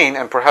eyes of Cain,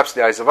 and perhaps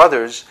the eyes of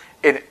others,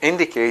 it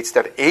indicates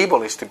that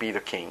Abel is to be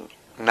the king,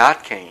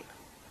 not Cain.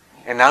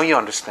 And now you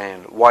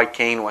understand why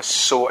Cain was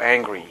so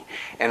angry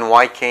and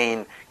why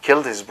Cain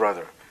killed his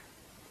brother.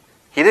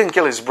 He didn't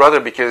kill his brother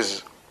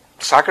because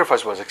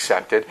sacrifice was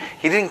accepted.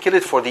 He didn't kill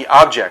it for the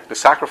object, the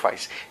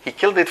sacrifice. He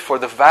killed it for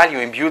the value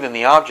imbued in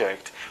the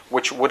object,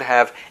 which would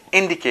have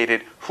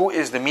indicated who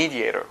is the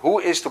mediator, who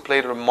is to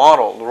play the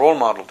model, the role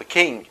model, the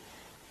king.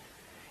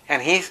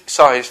 And he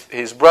saw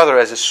his brother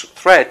as a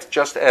threat,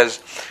 just as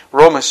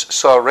Romus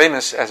saw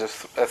Remus as a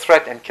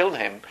threat and killed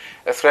him,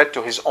 a threat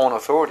to his own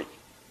authority.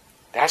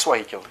 That's why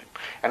he killed him.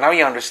 And now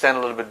you understand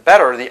a little bit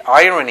better the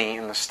irony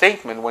in the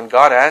statement when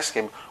God asks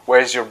him, "Where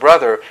is your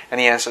brother?"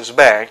 And he answers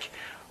back,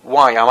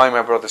 "Why am I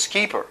my brother's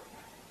keeper?"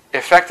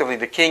 Effectively,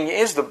 the king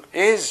is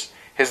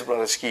his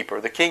brother's keeper.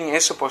 The king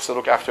is supposed to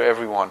look after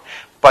everyone.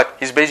 But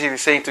he's basically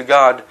saying to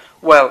God,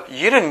 "Well,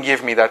 you didn't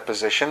give me that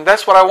position.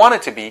 That's what I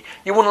wanted to be.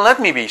 You wouldn't let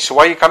me be. So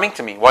why are you coming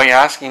to me? Why are you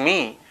asking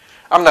me?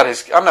 I'm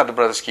not the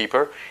brother's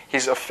keeper."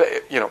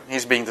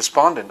 He's being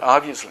despondent,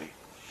 obviously.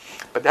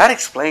 But that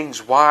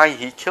explains why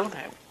he killed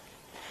him.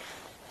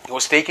 He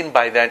was taken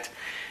by that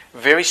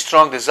very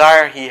strong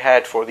desire he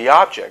had for the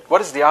object. What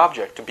is the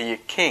object? To be a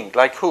king.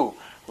 Like who?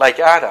 Like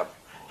Adam.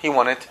 He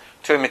wanted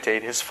to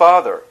imitate his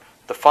father.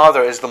 The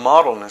father is the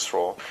model in this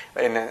role.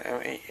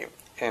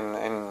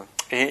 And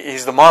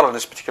he's the model in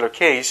this particular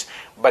case.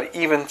 But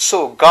even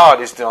so,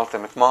 God is the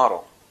ultimate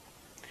model.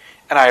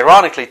 And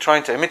ironically,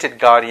 trying to imitate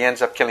God, he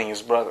ends up killing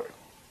his brother.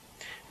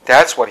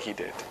 That's what he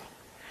did.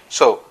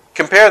 So,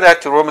 compare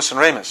that to Romus and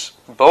Remus.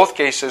 Both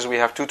cases, we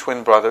have two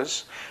twin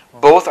brothers.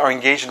 Both are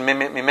engaged in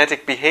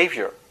mimetic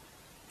behavior.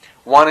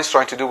 One is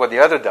trying to do what the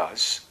other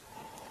does.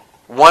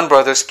 One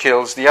brother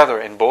kills the other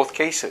in both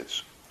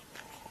cases.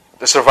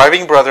 The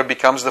surviving brother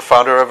becomes the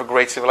founder of a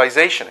great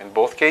civilization in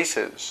both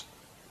cases.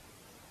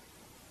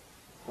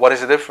 What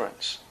is the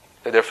difference?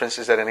 The difference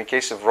is that in the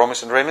case of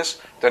Romus and Remus,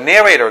 the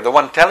narrator, the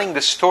one telling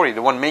the story,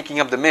 the one making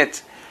up the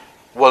myth,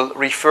 will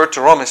refer to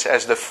Romus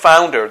as the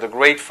founder, the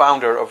great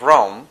founder of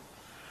Rome,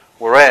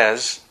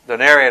 whereas the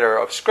narrator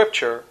of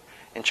Scripture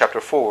in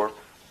chapter 4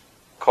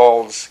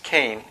 calls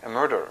Cain a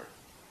murderer.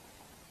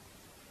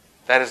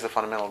 That is the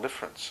fundamental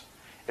difference.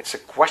 It's a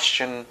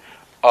question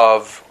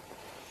of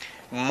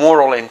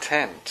moral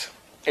intent.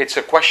 It's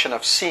a question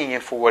of seeing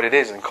it for what it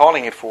is and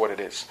calling it for what it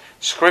is.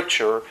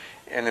 Scripture,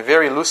 in a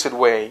very lucid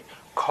way,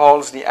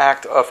 calls the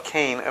act of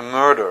Cain a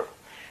murder.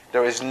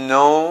 There is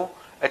no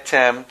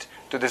attempt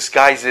to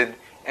disguise it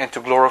and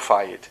to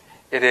glorify it.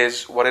 It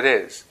is what it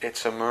is.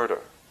 It's a murder.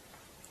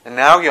 And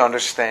now you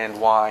understand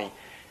why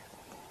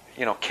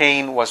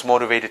Cain was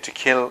motivated to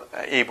kill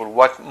Abel.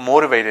 What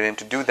motivated him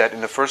to do that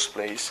in the first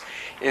place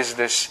is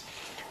this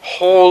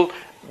whole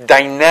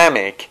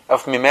dynamic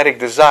of mimetic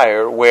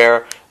desire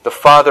where the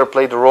father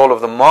played the role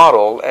of the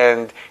model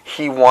and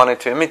he wanted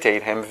to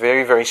imitate him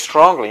very, very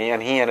strongly,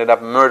 and he ended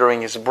up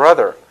murdering his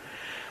brother.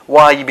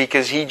 Why?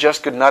 Because he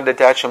just could not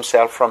detach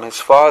himself from his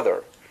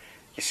father.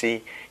 You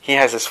see, he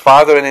has his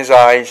father in his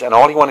eyes, and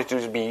all he wanted to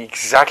do is be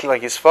exactly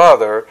like his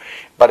father.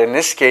 But in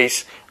this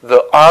case,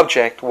 the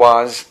object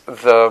was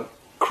the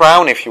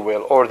crown, if you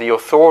will, or the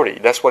authority.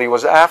 That's what he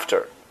was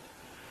after.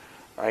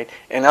 Right?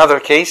 In other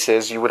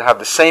cases, you would have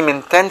the same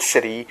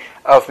intensity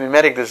of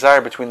mimetic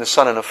desire between the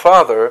son and the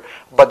father,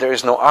 but there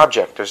is no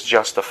object, there's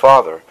just the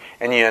father.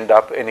 And you end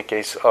up in a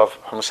case of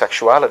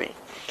homosexuality.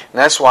 And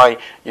that's why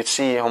you'd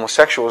see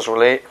homosexuals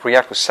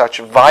react with such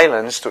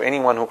violence to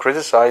anyone who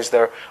criticizes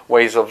their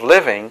ways of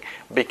living,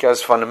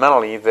 because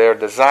fundamentally their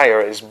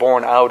desire is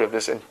born out of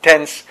this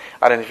intense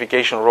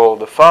identification role of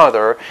the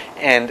father,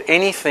 and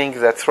anything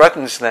that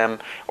threatens them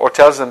or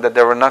tells them that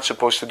they were not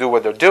supposed to do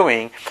what they're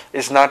doing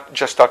is not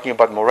just talking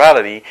about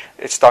morality,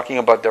 it's talking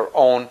about their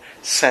own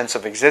sense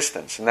of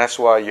existence. And that's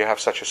why you have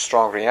such a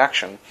strong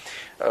reaction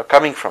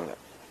coming from them.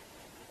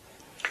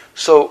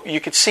 So you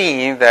could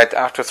see that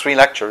after 3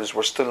 lectures,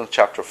 we're still in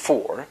chapter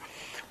 4.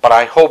 But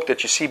I hope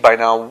that you see by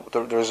now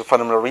there's a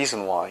fundamental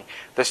reason why.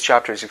 This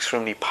chapter is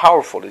extremely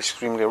powerful,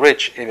 extremely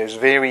rich. It is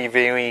very,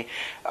 very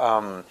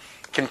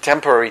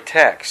contemporary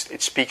text.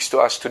 It speaks to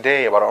us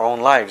today about our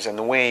own lives and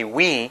the way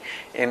we,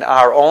 in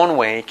our own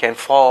way, can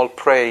fall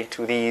prey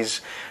to these,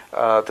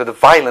 to the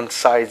violent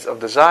sides of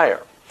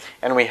desire.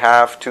 And we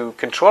have to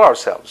control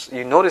ourselves.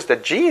 You notice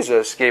that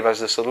Jesus gave us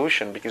the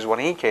solution, because when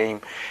He came,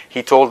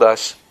 He told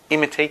us,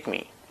 imitate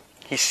me.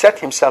 He set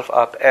Himself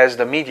up as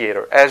the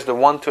mediator, as the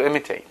one to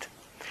imitate.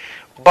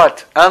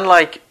 But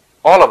unlike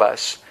all of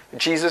us,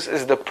 Jesus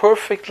is the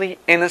perfectly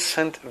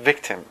innocent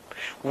victim.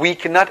 We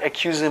cannot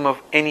accuse Him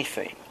of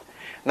anything.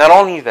 Not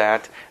only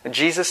that,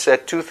 Jesus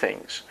said 2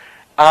 things.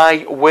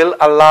 I will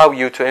allow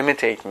you to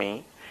imitate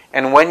me,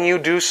 and when you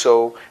do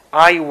so,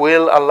 I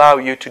will allow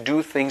you to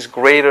do things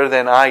greater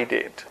than I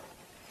did.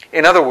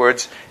 In other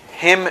words,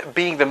 Him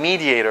being the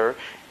mediator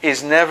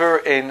is never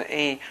in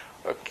a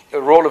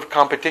role of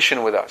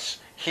competition with us.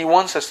 He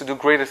wants us to do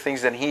greater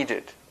things than He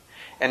did.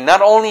 And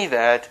not only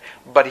that,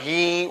 but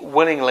He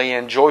willingly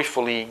and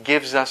joyfully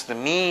gives us the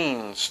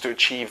means to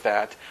achieve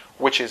that,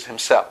 which is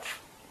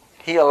Himself.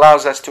 He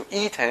allows us to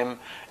eat Him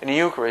in the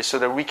Eucharist so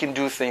that we can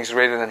do things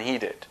greater than He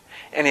did.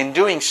 And in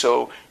doing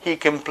so, He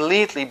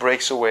completely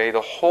breaks away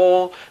the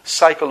whole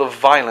cycle of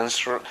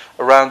violence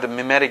around the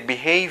mimetic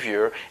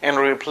behavior and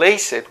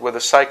replace it with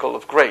a cycle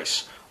of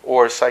grace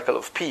or a cycle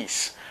of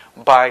peace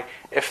by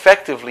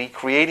effectively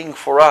creating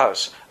for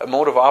us a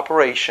mode of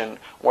operation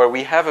where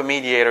we have a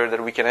mediator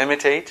that we can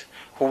imitate,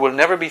 who will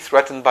never be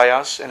threatened by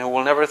us and who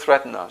will never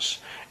threaten us.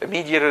 A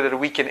mediator that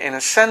we can, in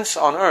a sense,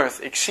 on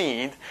earth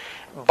exceed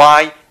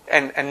by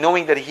and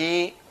knowing that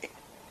He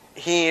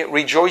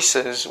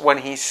rejoices when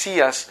He sees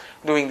us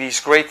doing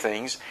these great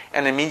things,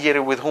 and a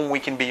mediator with whom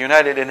we can be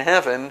united in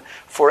heaven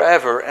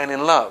forever and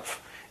in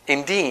love.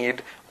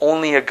 Indeed,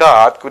 only a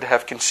God could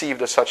have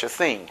conceived of such a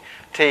thing.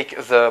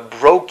 Take the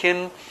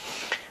broken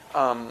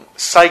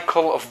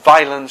cycle of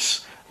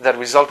violence that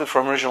resulted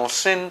from original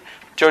sin,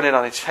 turn it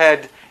on its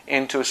head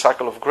into a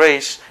cycle of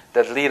grace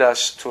that lead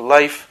us to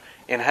life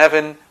in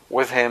heaven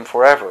with Him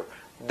forever.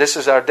 This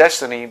is our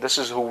destiny, this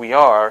is who we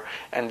are,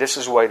 and this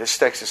is why this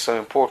text is so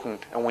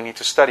important and we need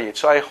to study it.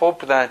 So I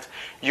hope that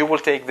you will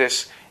take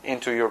this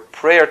into your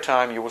prayer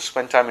time, you will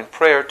spend time in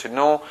prayer to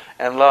know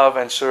and love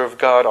and serve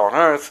God on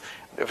earth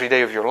every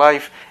day of your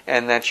life,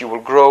 and that you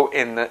will grow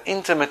in the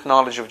intimate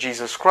knowledge of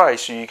Jesus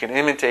Christ so you can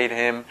imitate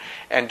Him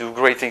and do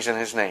great things in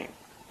His name.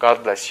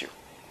 God bless you.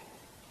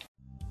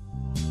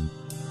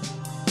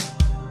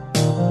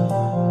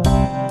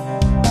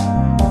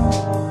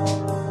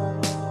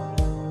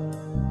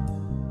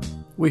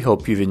 We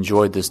hope you've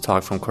enjoyed this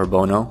talk from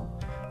Corbono.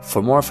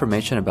 For more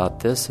information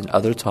about this and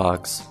other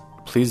talks,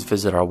 please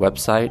visit our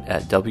website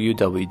at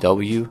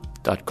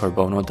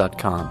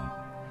www.corbono.com.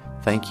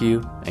 Thank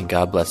you, and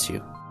God bless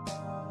you.